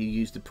you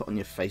use to put on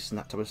your face and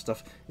that type of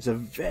stuff. It's a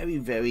very,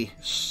 very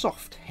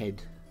soft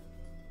head.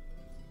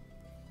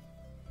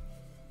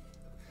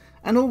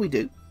 And all we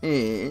do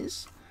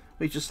is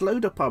we just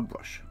load up our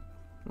brush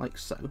like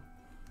so.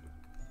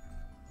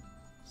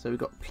 So we've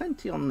got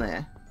plenty on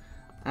there,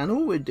 and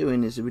all we're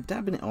doing is we're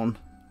dabbing it on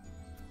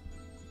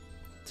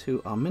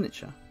to our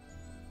miniature.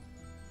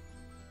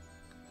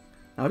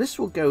 Now this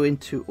will go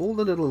into all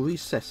the little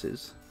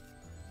recesses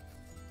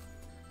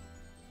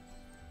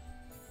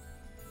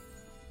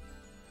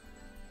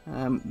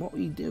what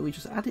we do, we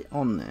just add it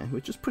on there. We're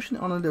just pushing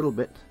it on a little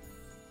bit.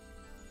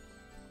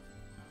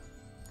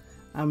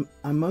 I'm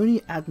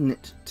only adding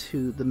it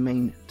to the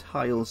main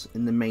tiles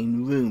in the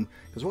main room,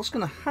 because what's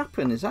going to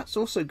happen is that's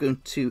also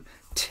going to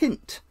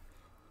tint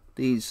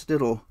these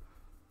little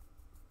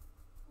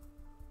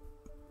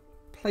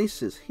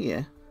places here.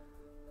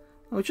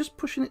 And we're just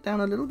pushing it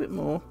down a little bit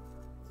more.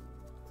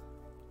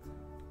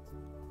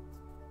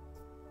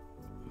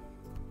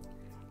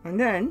 And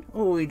then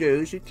all we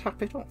do is you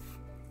tap it off.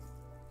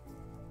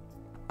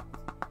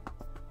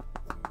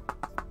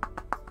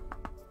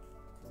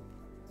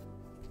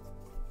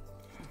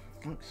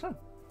 Like so.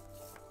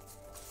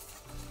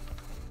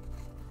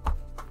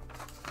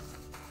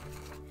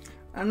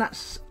 And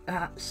that's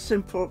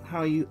simple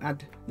how you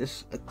add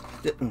this,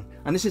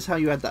 and this is how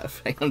you add that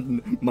effect.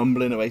 I'm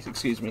mumbling away,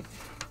 excuse me.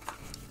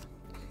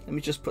 Let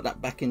me just put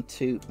that back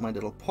into my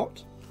little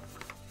pot.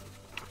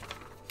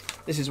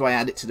 This is why I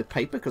add it to the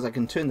paper, because I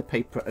can turn the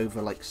paper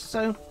over like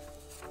so.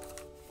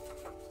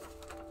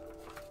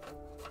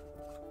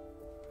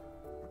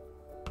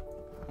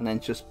 And then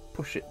just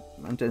push it,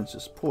 and then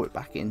just pour it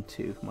back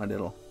into my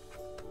little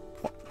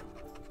pot.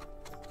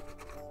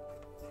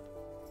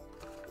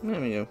 There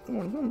we go. Come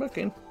on back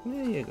in.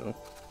 There you go.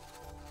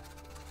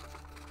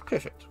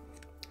 Perfect.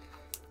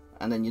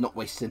 And then you're not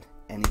wasting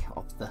any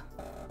of the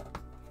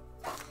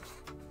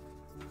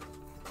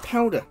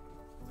powder.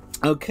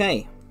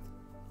 Okay.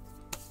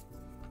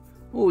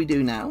 All we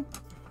do now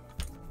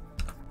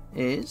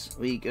is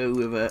we go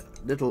with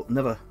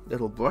another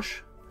little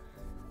brush,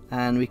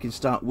 and we can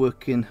start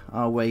working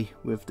our way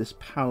with this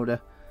powder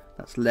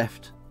that's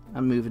left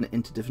and moving it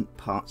into different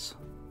parts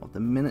of the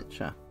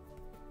miniature.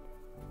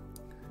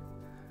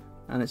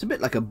 And it's a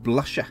bit like a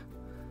blusher,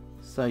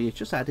 so you're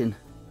just adding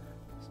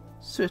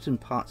certain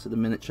parts of the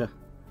miniature.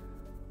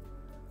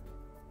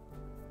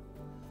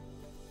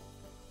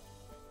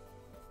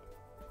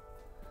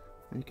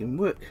 And you can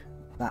work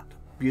that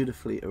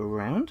beautifully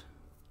around.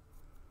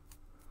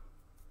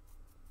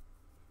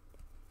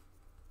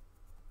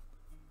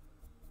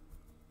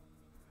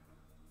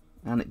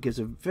 And it gives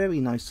a very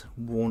nice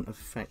worn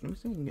effect. Let me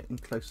see if I can get in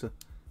closer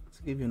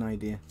to give you an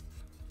idea.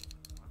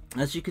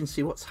 As you can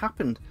see, what's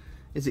happened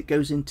is it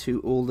goes into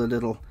all the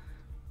little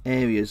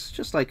areas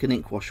just like an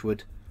ink wash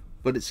would,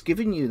 but it's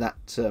giving you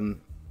that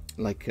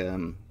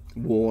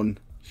worn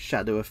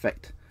shadow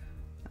effect,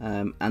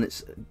 and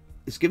it's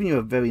giving you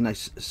a very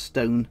nice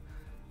stone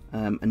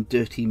and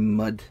dirty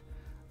mud,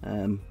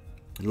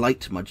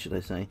 light mud should I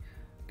say,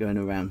 going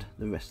around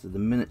the rest of the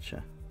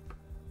miniature.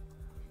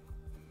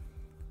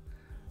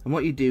 And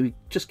what you do, you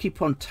just keep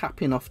on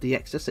tapping off the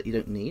excess that you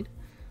don't need,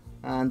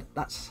 and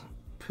that's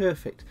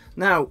perfect.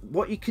 Now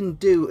what you can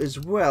do as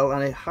well,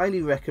 and I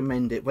highly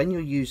recommend it when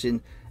you're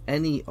using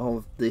any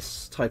of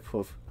this type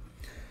of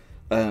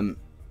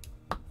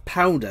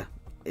powder,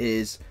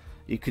 is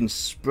you can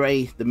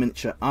spray the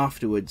miniature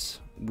afterwards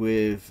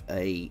with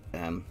a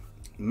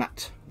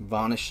matte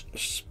varnish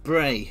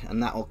spray,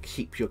 and that will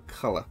keep your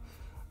colour,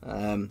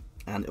 and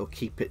it'll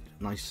keep it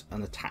nice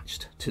and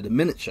attached to the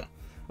miniature.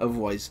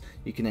 Otherwise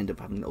you can end up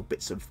having little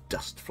bits of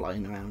dust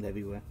flying around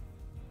everywhere.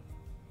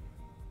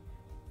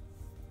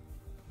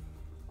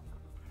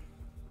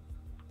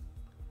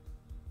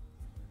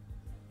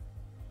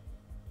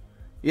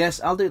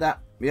 Yes, I'll do that.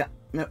 Yeah,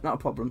 no, not a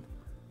problem.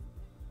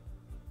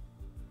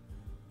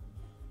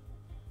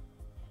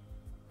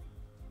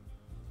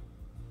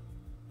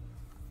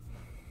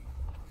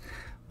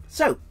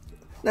 So,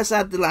 let's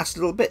add the last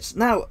little bits.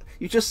 Now,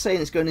 you're just saying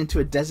it's going into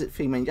a desert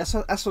theme, and that's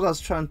what I was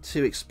trying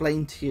to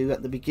explain to you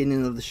at the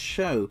beginning of the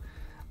show.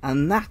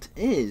 And that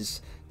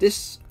is,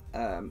 this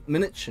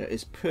miniature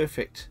is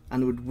perfect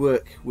and would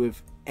work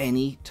with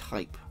any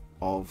type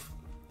of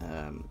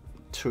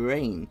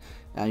terrain.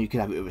 You could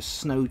have it with a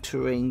snow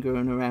terrain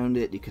going around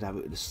it, you could have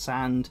it with the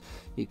sand,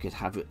 you could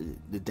have it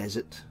the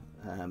desert,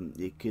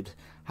 you could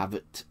have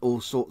it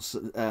all sorts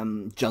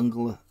of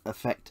jungle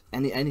effect,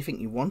 anything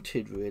you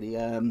wanted really.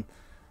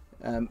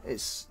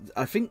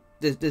 I think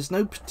there's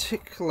no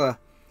particular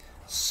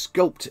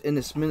sculpt in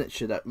this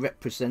miniature that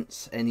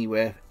represents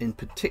anywhere in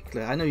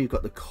particular. I know you've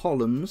got the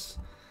columns,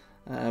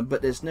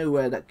 but there's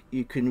nowhere that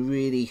you can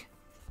really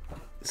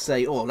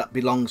say, oh, that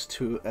belongs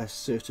to a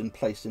certain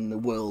place in the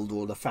world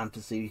or the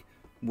fantasy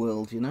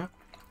world, you know.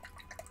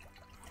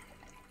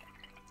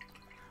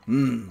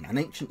 An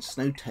ancient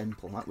snow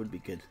temple, that would be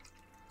good.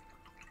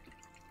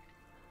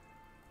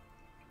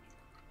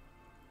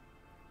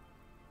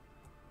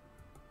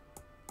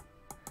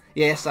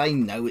 Yes, I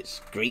know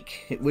it's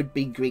Greek. It would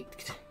be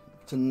Greek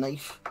to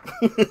knife.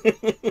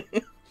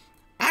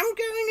 I'm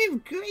going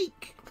with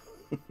Greek.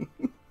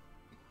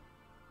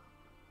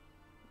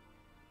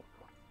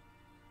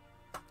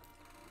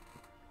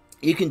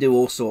 You can do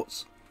all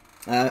sorts.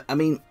 I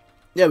mean,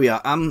 there we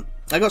are.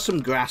 I got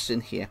some grass in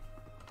here.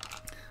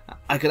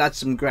 I could add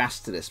some grass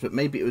to this, but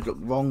maybe it would look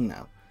wrong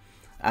now.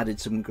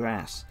 Added some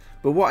grass.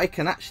 But what I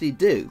can actually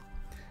do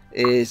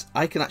is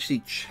I can actually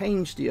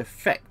change the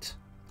effect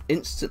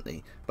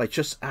instantly by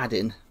just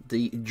adding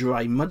the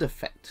dry mud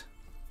effect.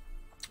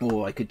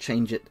 Or I could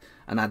change it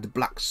and add the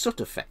black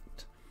soot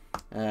effect.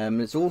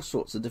 There's all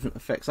sorts of different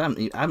effects. I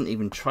haven't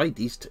even tried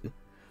these two.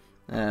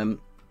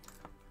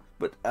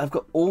 But I've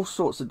got all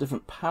sorts of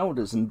different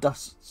powders and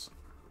dusts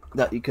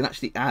that you can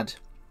actually add.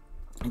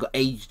 I've got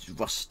aged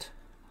rust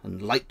and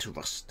light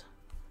rust.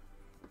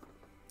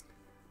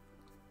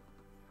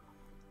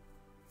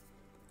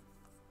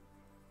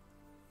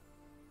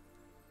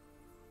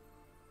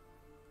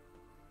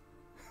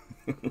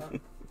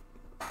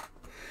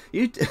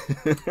 You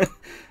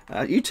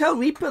you tell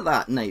Reaper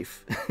that,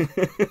 Nath.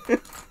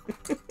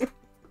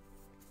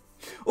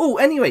 Oh,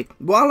 anyway,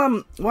 while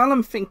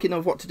I'm thinking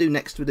of what to do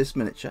next with this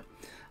miniature,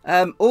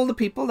 all the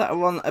people that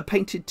are on a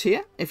painted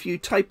tier, if you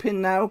type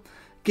in now,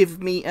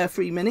 give me a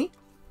free mini,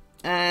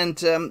 and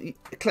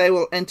Claire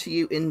will enter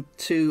you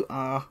into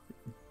our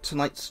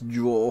tonight's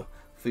draw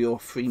for your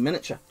free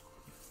miniature.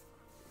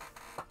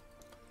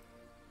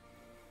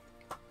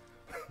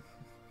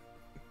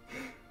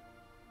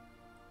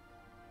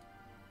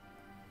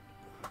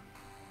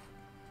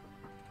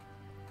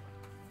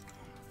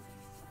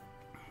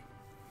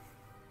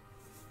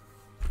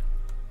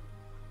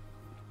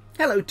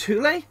 Hello,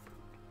 Tule.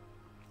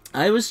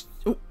 I was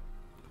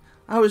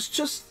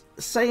just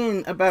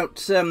saying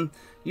about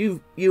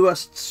you are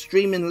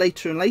streaming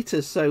later and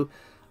later, so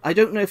I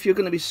don't know if you're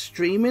going to be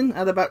streaming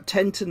at about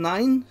 10 to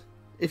 9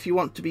 if you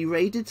want to be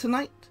raided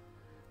tonight,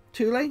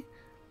 Tule.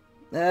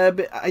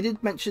 But I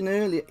did mention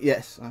earlier.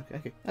 Yes.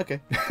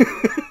 Okay.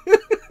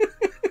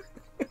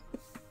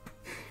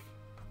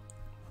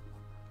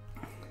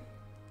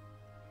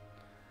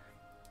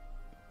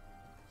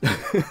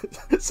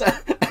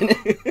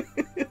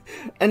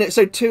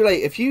 So too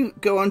late. If you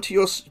go onto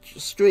your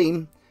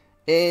stream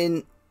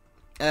in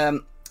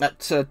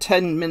at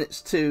 10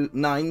 minutes to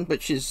 9,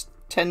 which is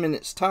 10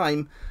 minutes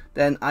time,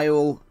 then I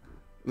will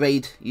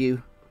raid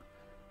you.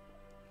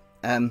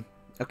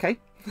 Okay.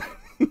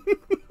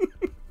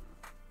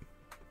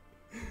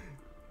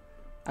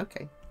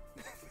 Okay.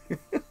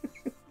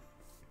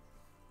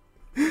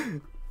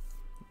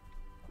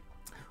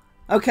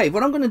 Okay,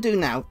 what I'm going to do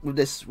now with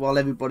this, while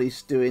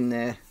everybody's doing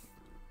their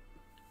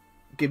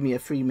give me a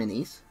free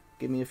minis,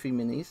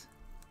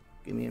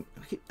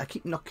 I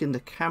keep knocking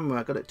the camera.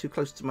 I got it too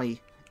close to my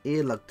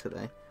earlug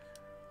today.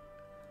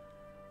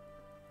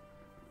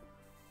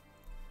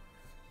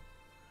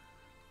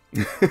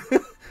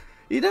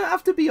 You don't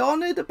have to be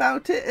honoured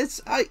about it.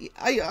 It's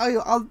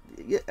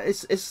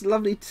it's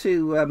lovely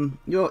to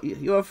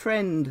you're a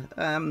friend.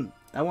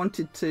 I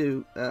wanted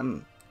to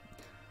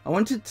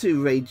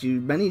raid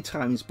you many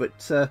times,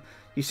 but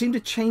you seem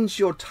to change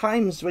your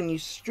times when you're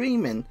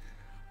streaming.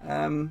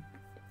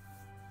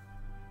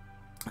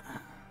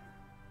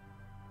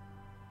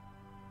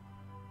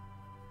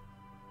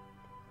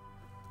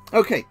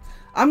 Okay,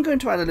 I'm going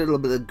to add a little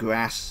bit of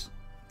grass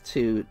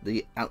to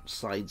the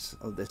outsides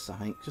of this, I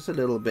think. Just a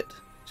little bit,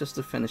 just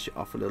to finish it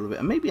off a little bit.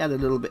 And maybe add a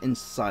little bit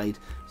inside,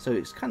 so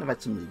it's kind of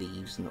had some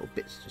leaves and little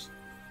bits just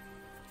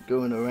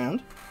going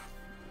around.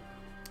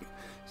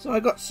 So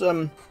I got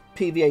some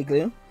PVA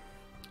glue.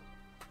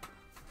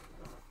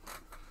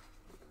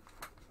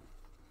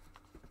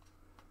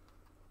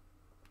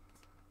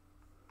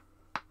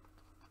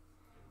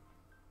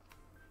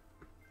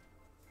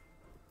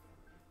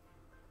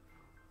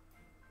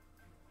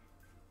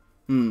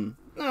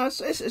 No,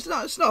 it's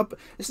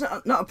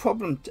not a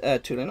problem,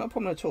 Tule, not a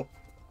problem at all.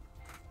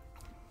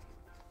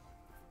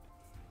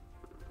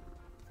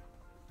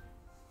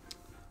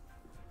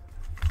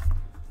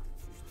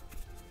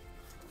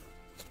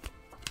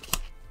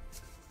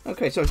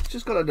 Okay, so I've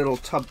just got a little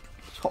top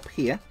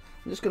here.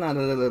 I'm just going to add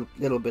a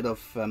little bit of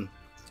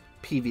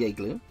PVA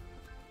glue.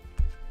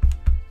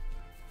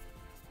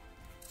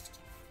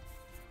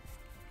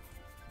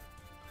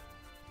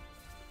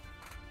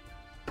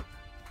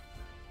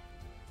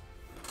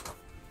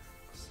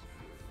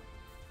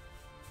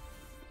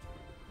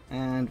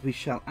 And we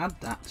shall add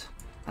the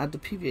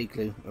PVA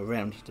glue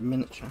around the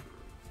miniature.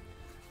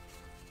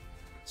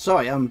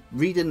 Sorry, I'm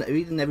reading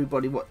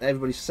everybody, what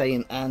everybody's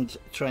saying, and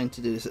trying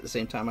to do this at the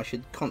same time. I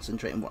should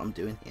concentrate on what I'm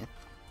doing here.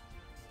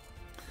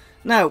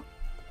 Now,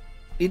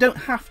 you don't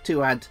have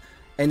to add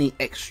any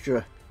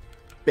extra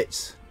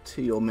bits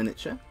to your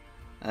miniature,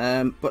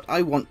 but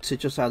I want to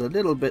just add a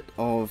little bit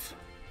of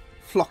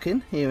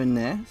flocking here and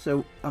there.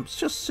 So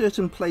just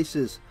certain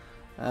places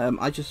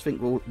I just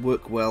think will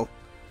work well,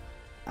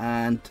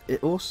 and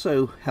it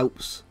also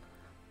helps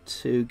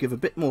to give a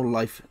bit more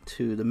life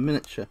to the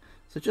miniature.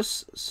 So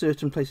just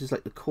certain places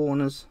like the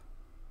corners,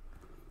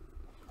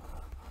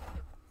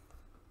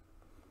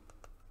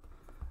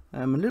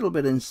 a little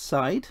bit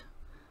inside.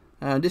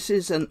 This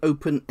is an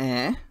open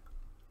air.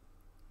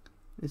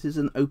 This is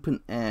an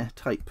open air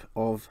type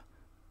of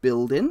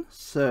building,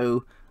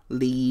 so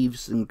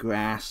leaves and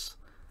grass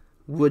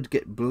would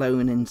get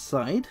blown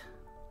inside.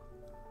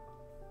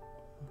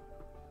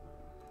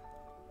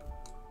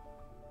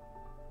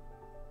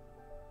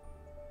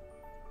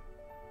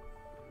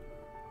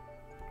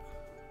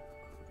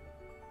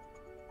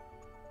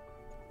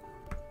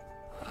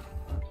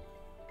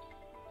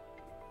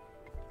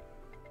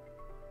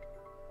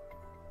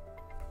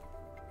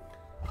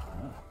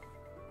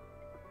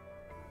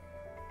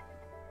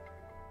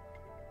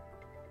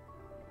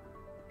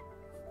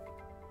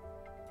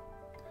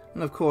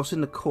 And of course in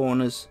the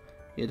corners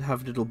you'd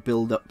have little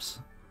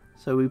build-ups,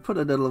 so we put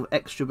a little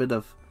extra bit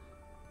of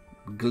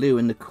glue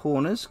in the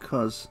corners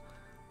because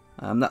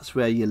that's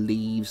where your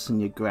leaves and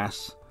your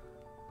grass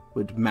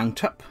would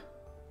mount up,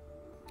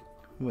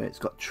 where it's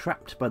got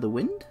trapped by the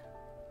wind.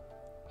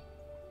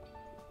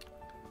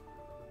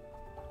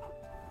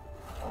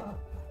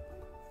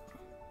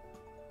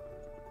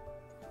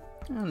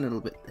 and a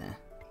little bit there.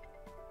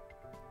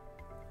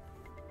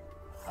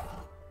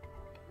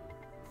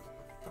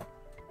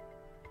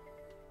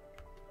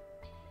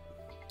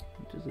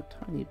 Just a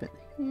tiny bit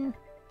here.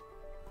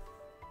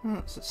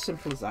 That's as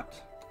simple as that.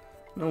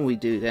 And all we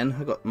do then,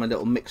 I've got my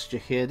little mixture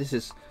here. This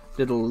is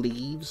little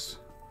leaves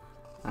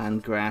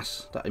and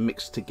grass that I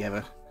mixed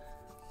together.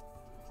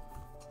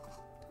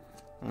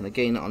 And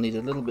again, I'll need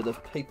a little bit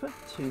of paper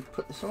to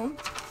put this on.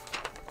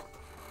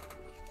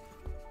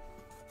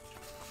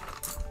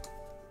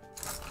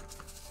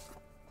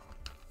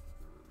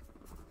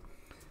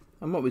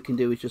 And what we can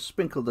do is just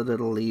sprinkle the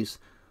little leaves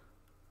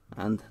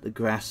and the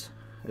grass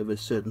over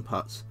certain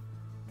parts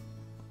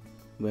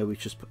where we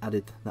just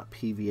added that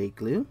PVA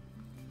glue.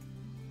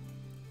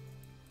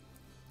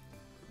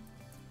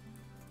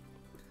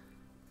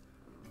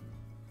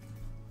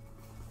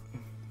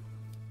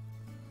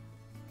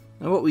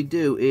 Now what we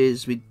do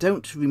is we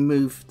don't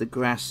remove the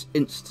grass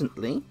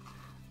instantly.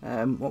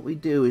 What we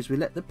do is we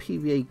let the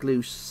PVA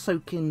glue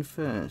soak in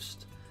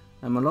first.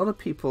 A lot of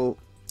people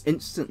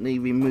instantly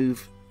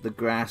remove the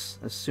grass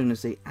as soon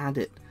as they add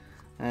it.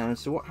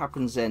 So what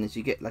happens then is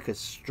you get like a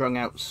strung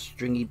out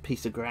stringy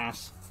piece of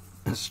grass.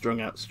 A strung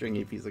out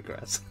stringy piece of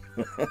grass.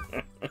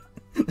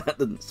 That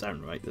doesn't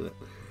sound right, does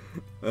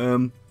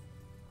it?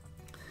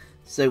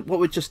 So what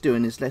we're just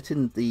doing is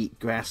letting the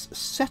grass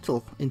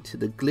settle into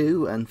the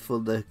glue and for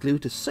the glue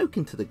to soak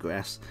into the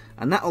grass,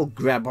 and that'll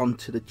grab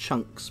onto the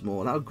chunks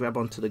more, that'll grab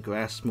onto the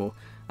grass more,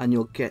 and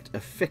you'll get a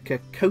thicker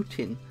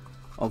coating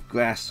of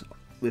grass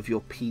with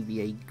your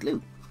PVA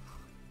glue.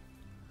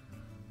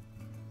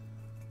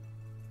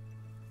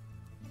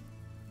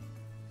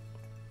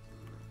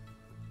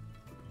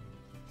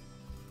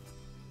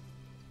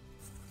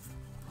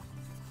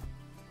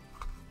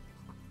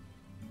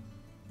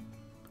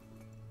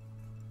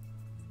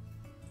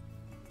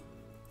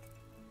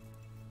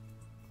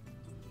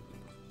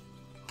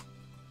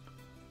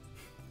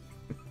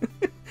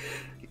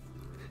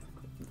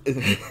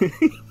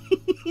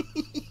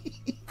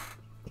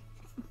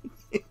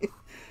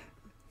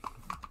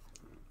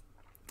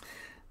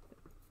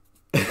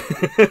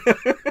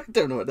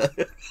 Don't know what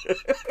that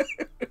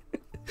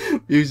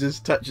user's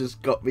touch has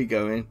got me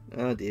going.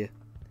 Oh dear.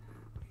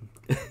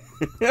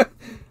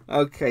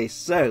 Okay,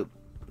 so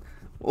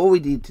all we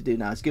need to do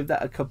now is give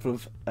that a couple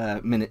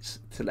of minutes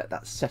to let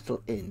that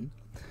settle in,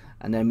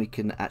 and then we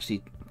can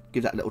actually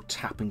give that a little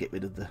tap and get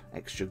rid of the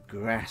extra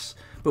grass.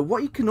 But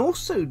what you can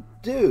also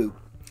do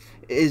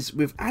is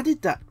we've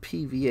added that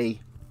PVA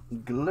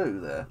glue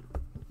there.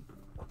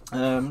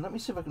 Let me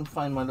see if I can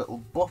find my little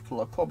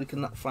bottle. I probably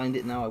cannot find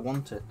it now I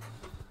want it.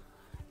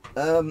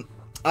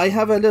 I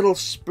have a little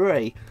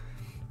spray.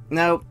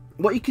 Now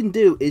what you can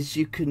do is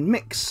you can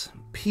mix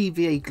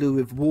PVA glue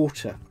with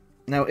water.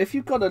 Now if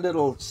you've got a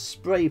little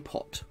spray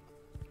pot,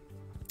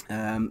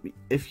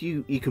 if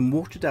you can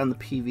water down the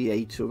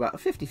PVA to about a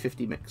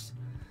 50-50 mix.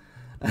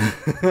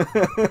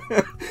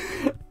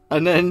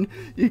 And then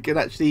you can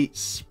actually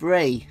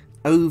spray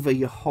over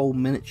your whole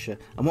miniature,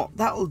 and what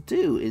that will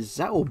do is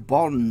that will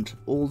bond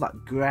all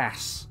that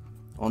grass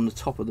on the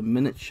top of the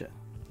miniature,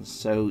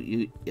 so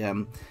you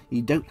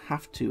don't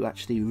have to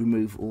actually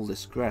remove all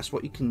this grass.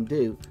 What you can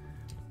do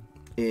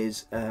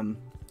is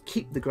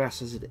keep the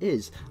grass as it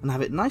is and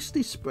have it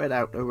nicely spread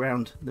out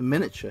around the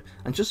miniature,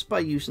 and just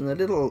by using a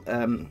little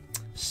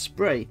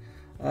spray,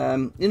 you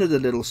know, the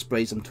little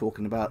sprays I'm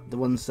talking about, the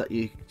ones that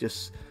you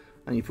just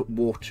and you put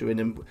water in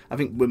them. I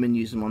think women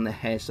use them on their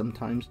hair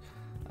sometimes.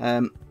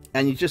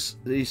 And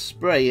you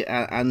spray,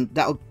 and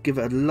that'll give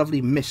it a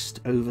lovely mist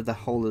over the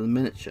whole of the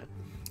miniature.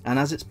 And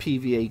as it's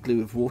PVA glue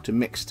with water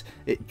mixed,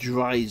 it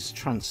dries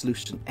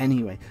translucent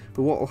anyway.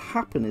 But what will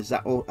happen is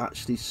that will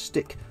actually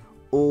stick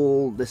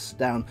all this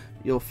down.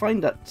 You'll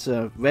find that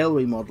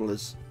railway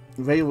modelers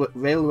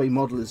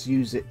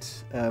use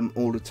it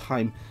all the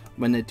time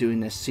when they're doing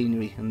their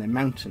scenery and their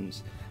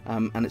mountains.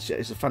 And it's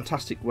a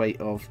fantastic way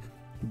of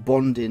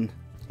bonding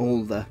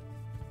all the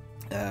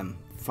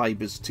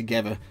fibers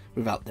together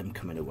without them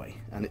coming away,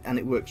 and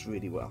it works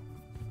really well.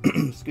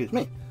 Excuse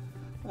me.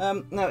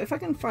 Now if I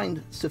can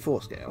find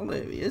Sir4 scale,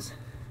 there he is.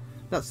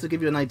 That's to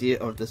give you an idea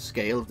of the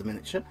scale of the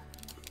miniature.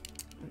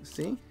 Let's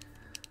see.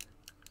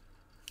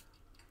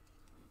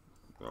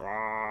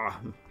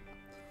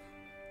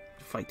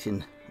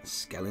 Fighting a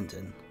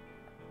skeleton.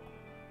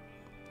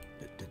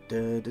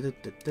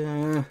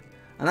 And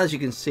as you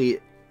can see,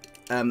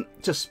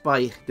 just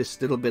by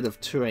this little bit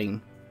of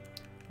terrain,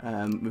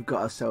 we've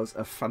got ourselves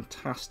a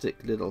fantastic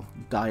little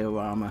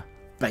diorama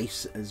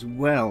base as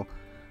well.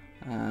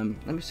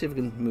 Let me see if I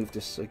can move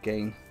this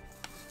again.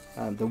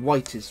 The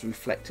white is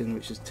reflecting,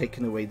 which has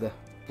taken away the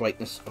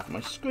brightness of my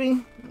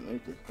screen.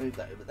 Move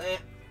that over there.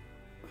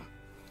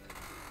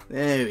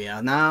 There we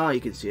are. Now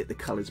you can see it, the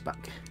colour's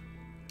back.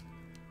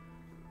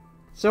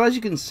 So as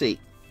you can see,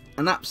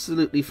 an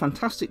absolutely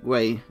fantastic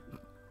way,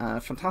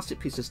 fantastic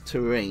piece of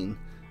terrain,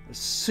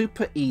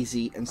 super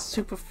easy and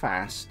super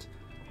fast,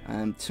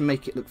 to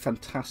make it look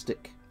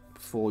fantastic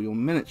for your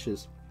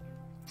miniatures.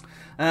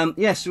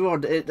 Yes,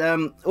 Rod,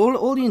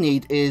 all you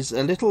need is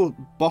a little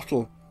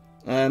bottle.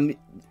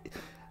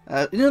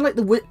 You know, like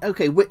the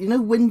you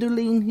know,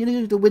 Windoline. You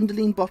know the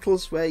Windoline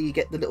bottles where you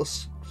get the little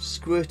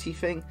squirty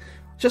thing.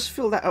 Just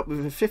fill that up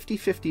with a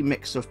 50-50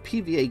 mix of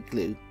PVA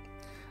glue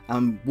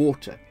and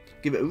water.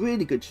 Give it a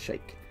really good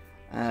shake,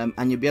 and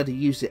you'll be able to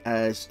use it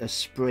as a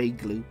spray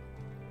glue,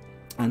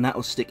 and that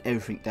will stick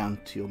everything down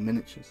to your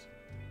miniatures.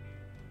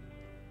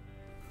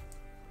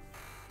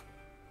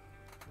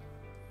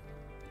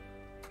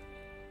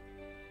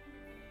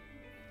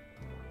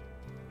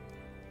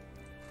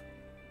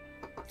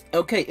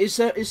 Okay, is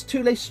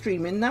Tule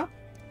streaming now?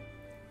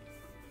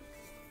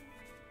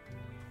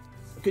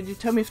 Could you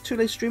tell me if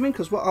Tule's streaming?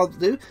 Because what I'll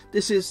do,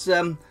 this is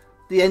the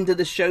end of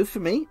the show for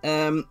me.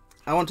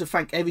 I want to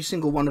thank every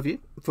single one of you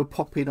for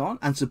popping on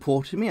and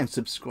supporting me and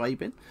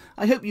subscribing.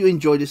 I hope you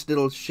enjoyed this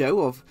little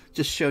show of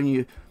just showing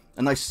you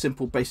a nice,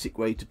 simple, basic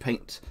way to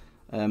paint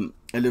a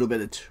little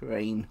bit of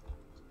terrain.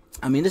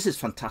 I mean, this is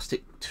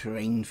fantastic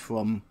terrain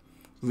from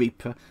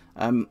Reaper.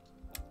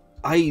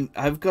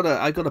 I've got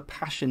a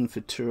passion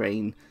for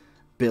terrain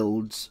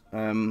builds.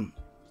 I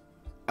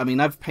mean,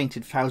 I've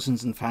painted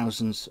thousands and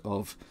thousands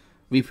of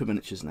Reaper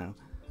miniatures now,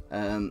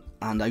 and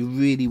I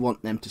really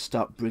want them to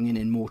start bringing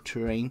in more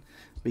terrain,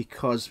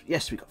 because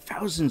yes, we've got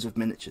thousands of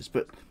miniatures,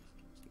 but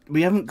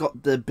we haven't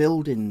got the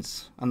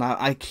buildings. And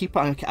I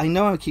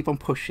know I keep on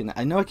pushing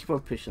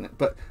it,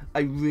 but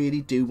I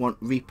really do want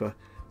Reaper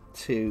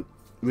to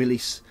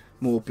release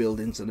more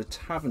buildings and a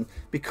tavern,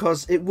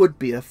 because it would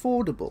be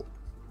affordable.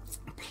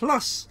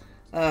 Plus,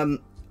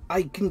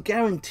 I can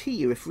guarantee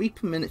you, if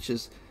Reaper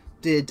Miniatures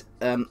did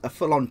a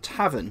full-on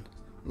tavern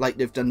like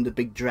they've done the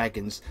big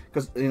dragons,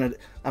 because, you know,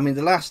 I mean,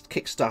 the last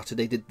Kickstarter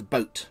they did the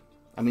boat.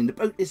 I mean, the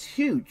boat is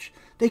huge.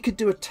 They could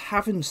do a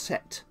tavern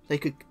set. They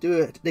could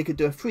do a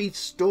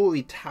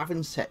 3-story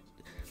tavern set.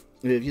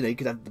 You know, you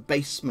could have the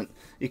basement.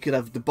 You could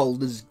have the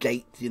Baldur's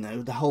Gate. You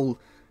know, the whole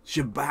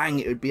shebang.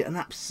 It would be an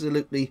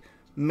absolutely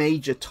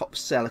major top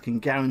sell. I can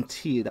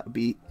guarantee you that would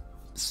be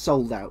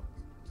sold out.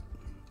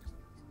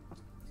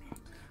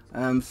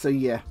 So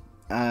yeah,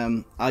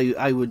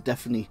 I would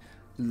definitely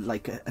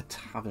like a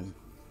tavern.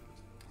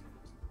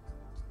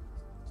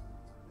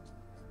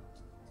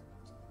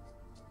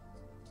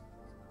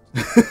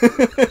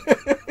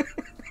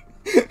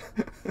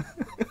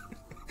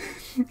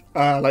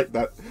 I like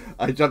that.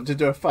 I jumped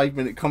into a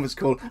 5-minute conference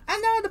call. I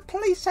know the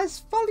police has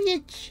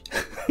foliage.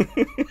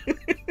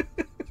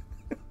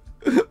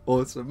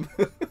 Awesome.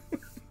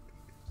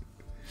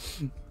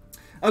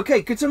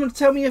 Okay, could someone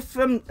tell me if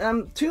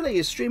Tule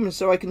is streaming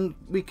so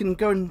we can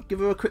go and give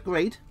her a quick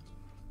raid?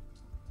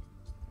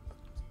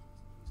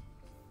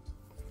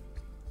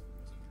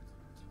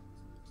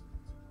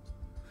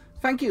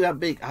 Thank you, I'm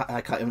big.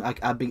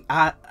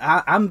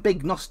 I'm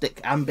big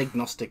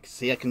Gnostic.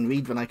 See, I can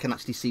read when I can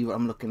actually see what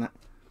I'm looking at.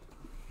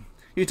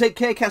 You take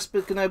care,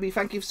 Casper Kenobi.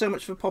 Thank you so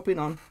much for popping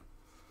on.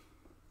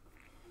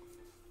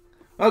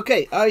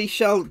 Okay, I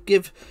shall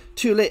give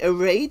Tule a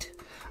raid.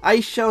 I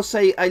shall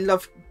say I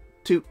love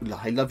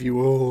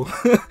you all.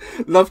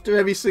 Love to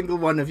every single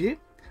one of you.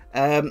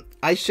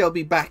 I shall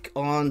be back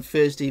on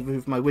Thursday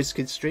with my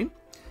WizKids stream.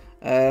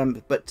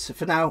 But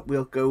for now,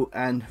 we'll go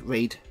and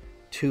raid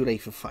Tule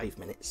for 5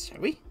 minutes,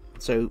 shall we?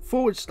 So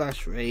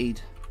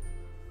 /raid.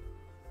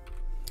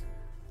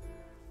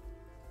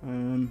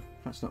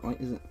 That's not right,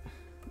 is it?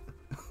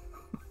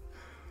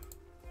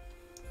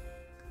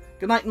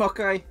 Good night,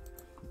 Mokai.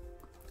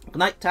 Good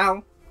night,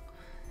 Tal.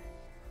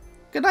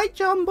 Good night,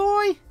 John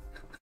Boy.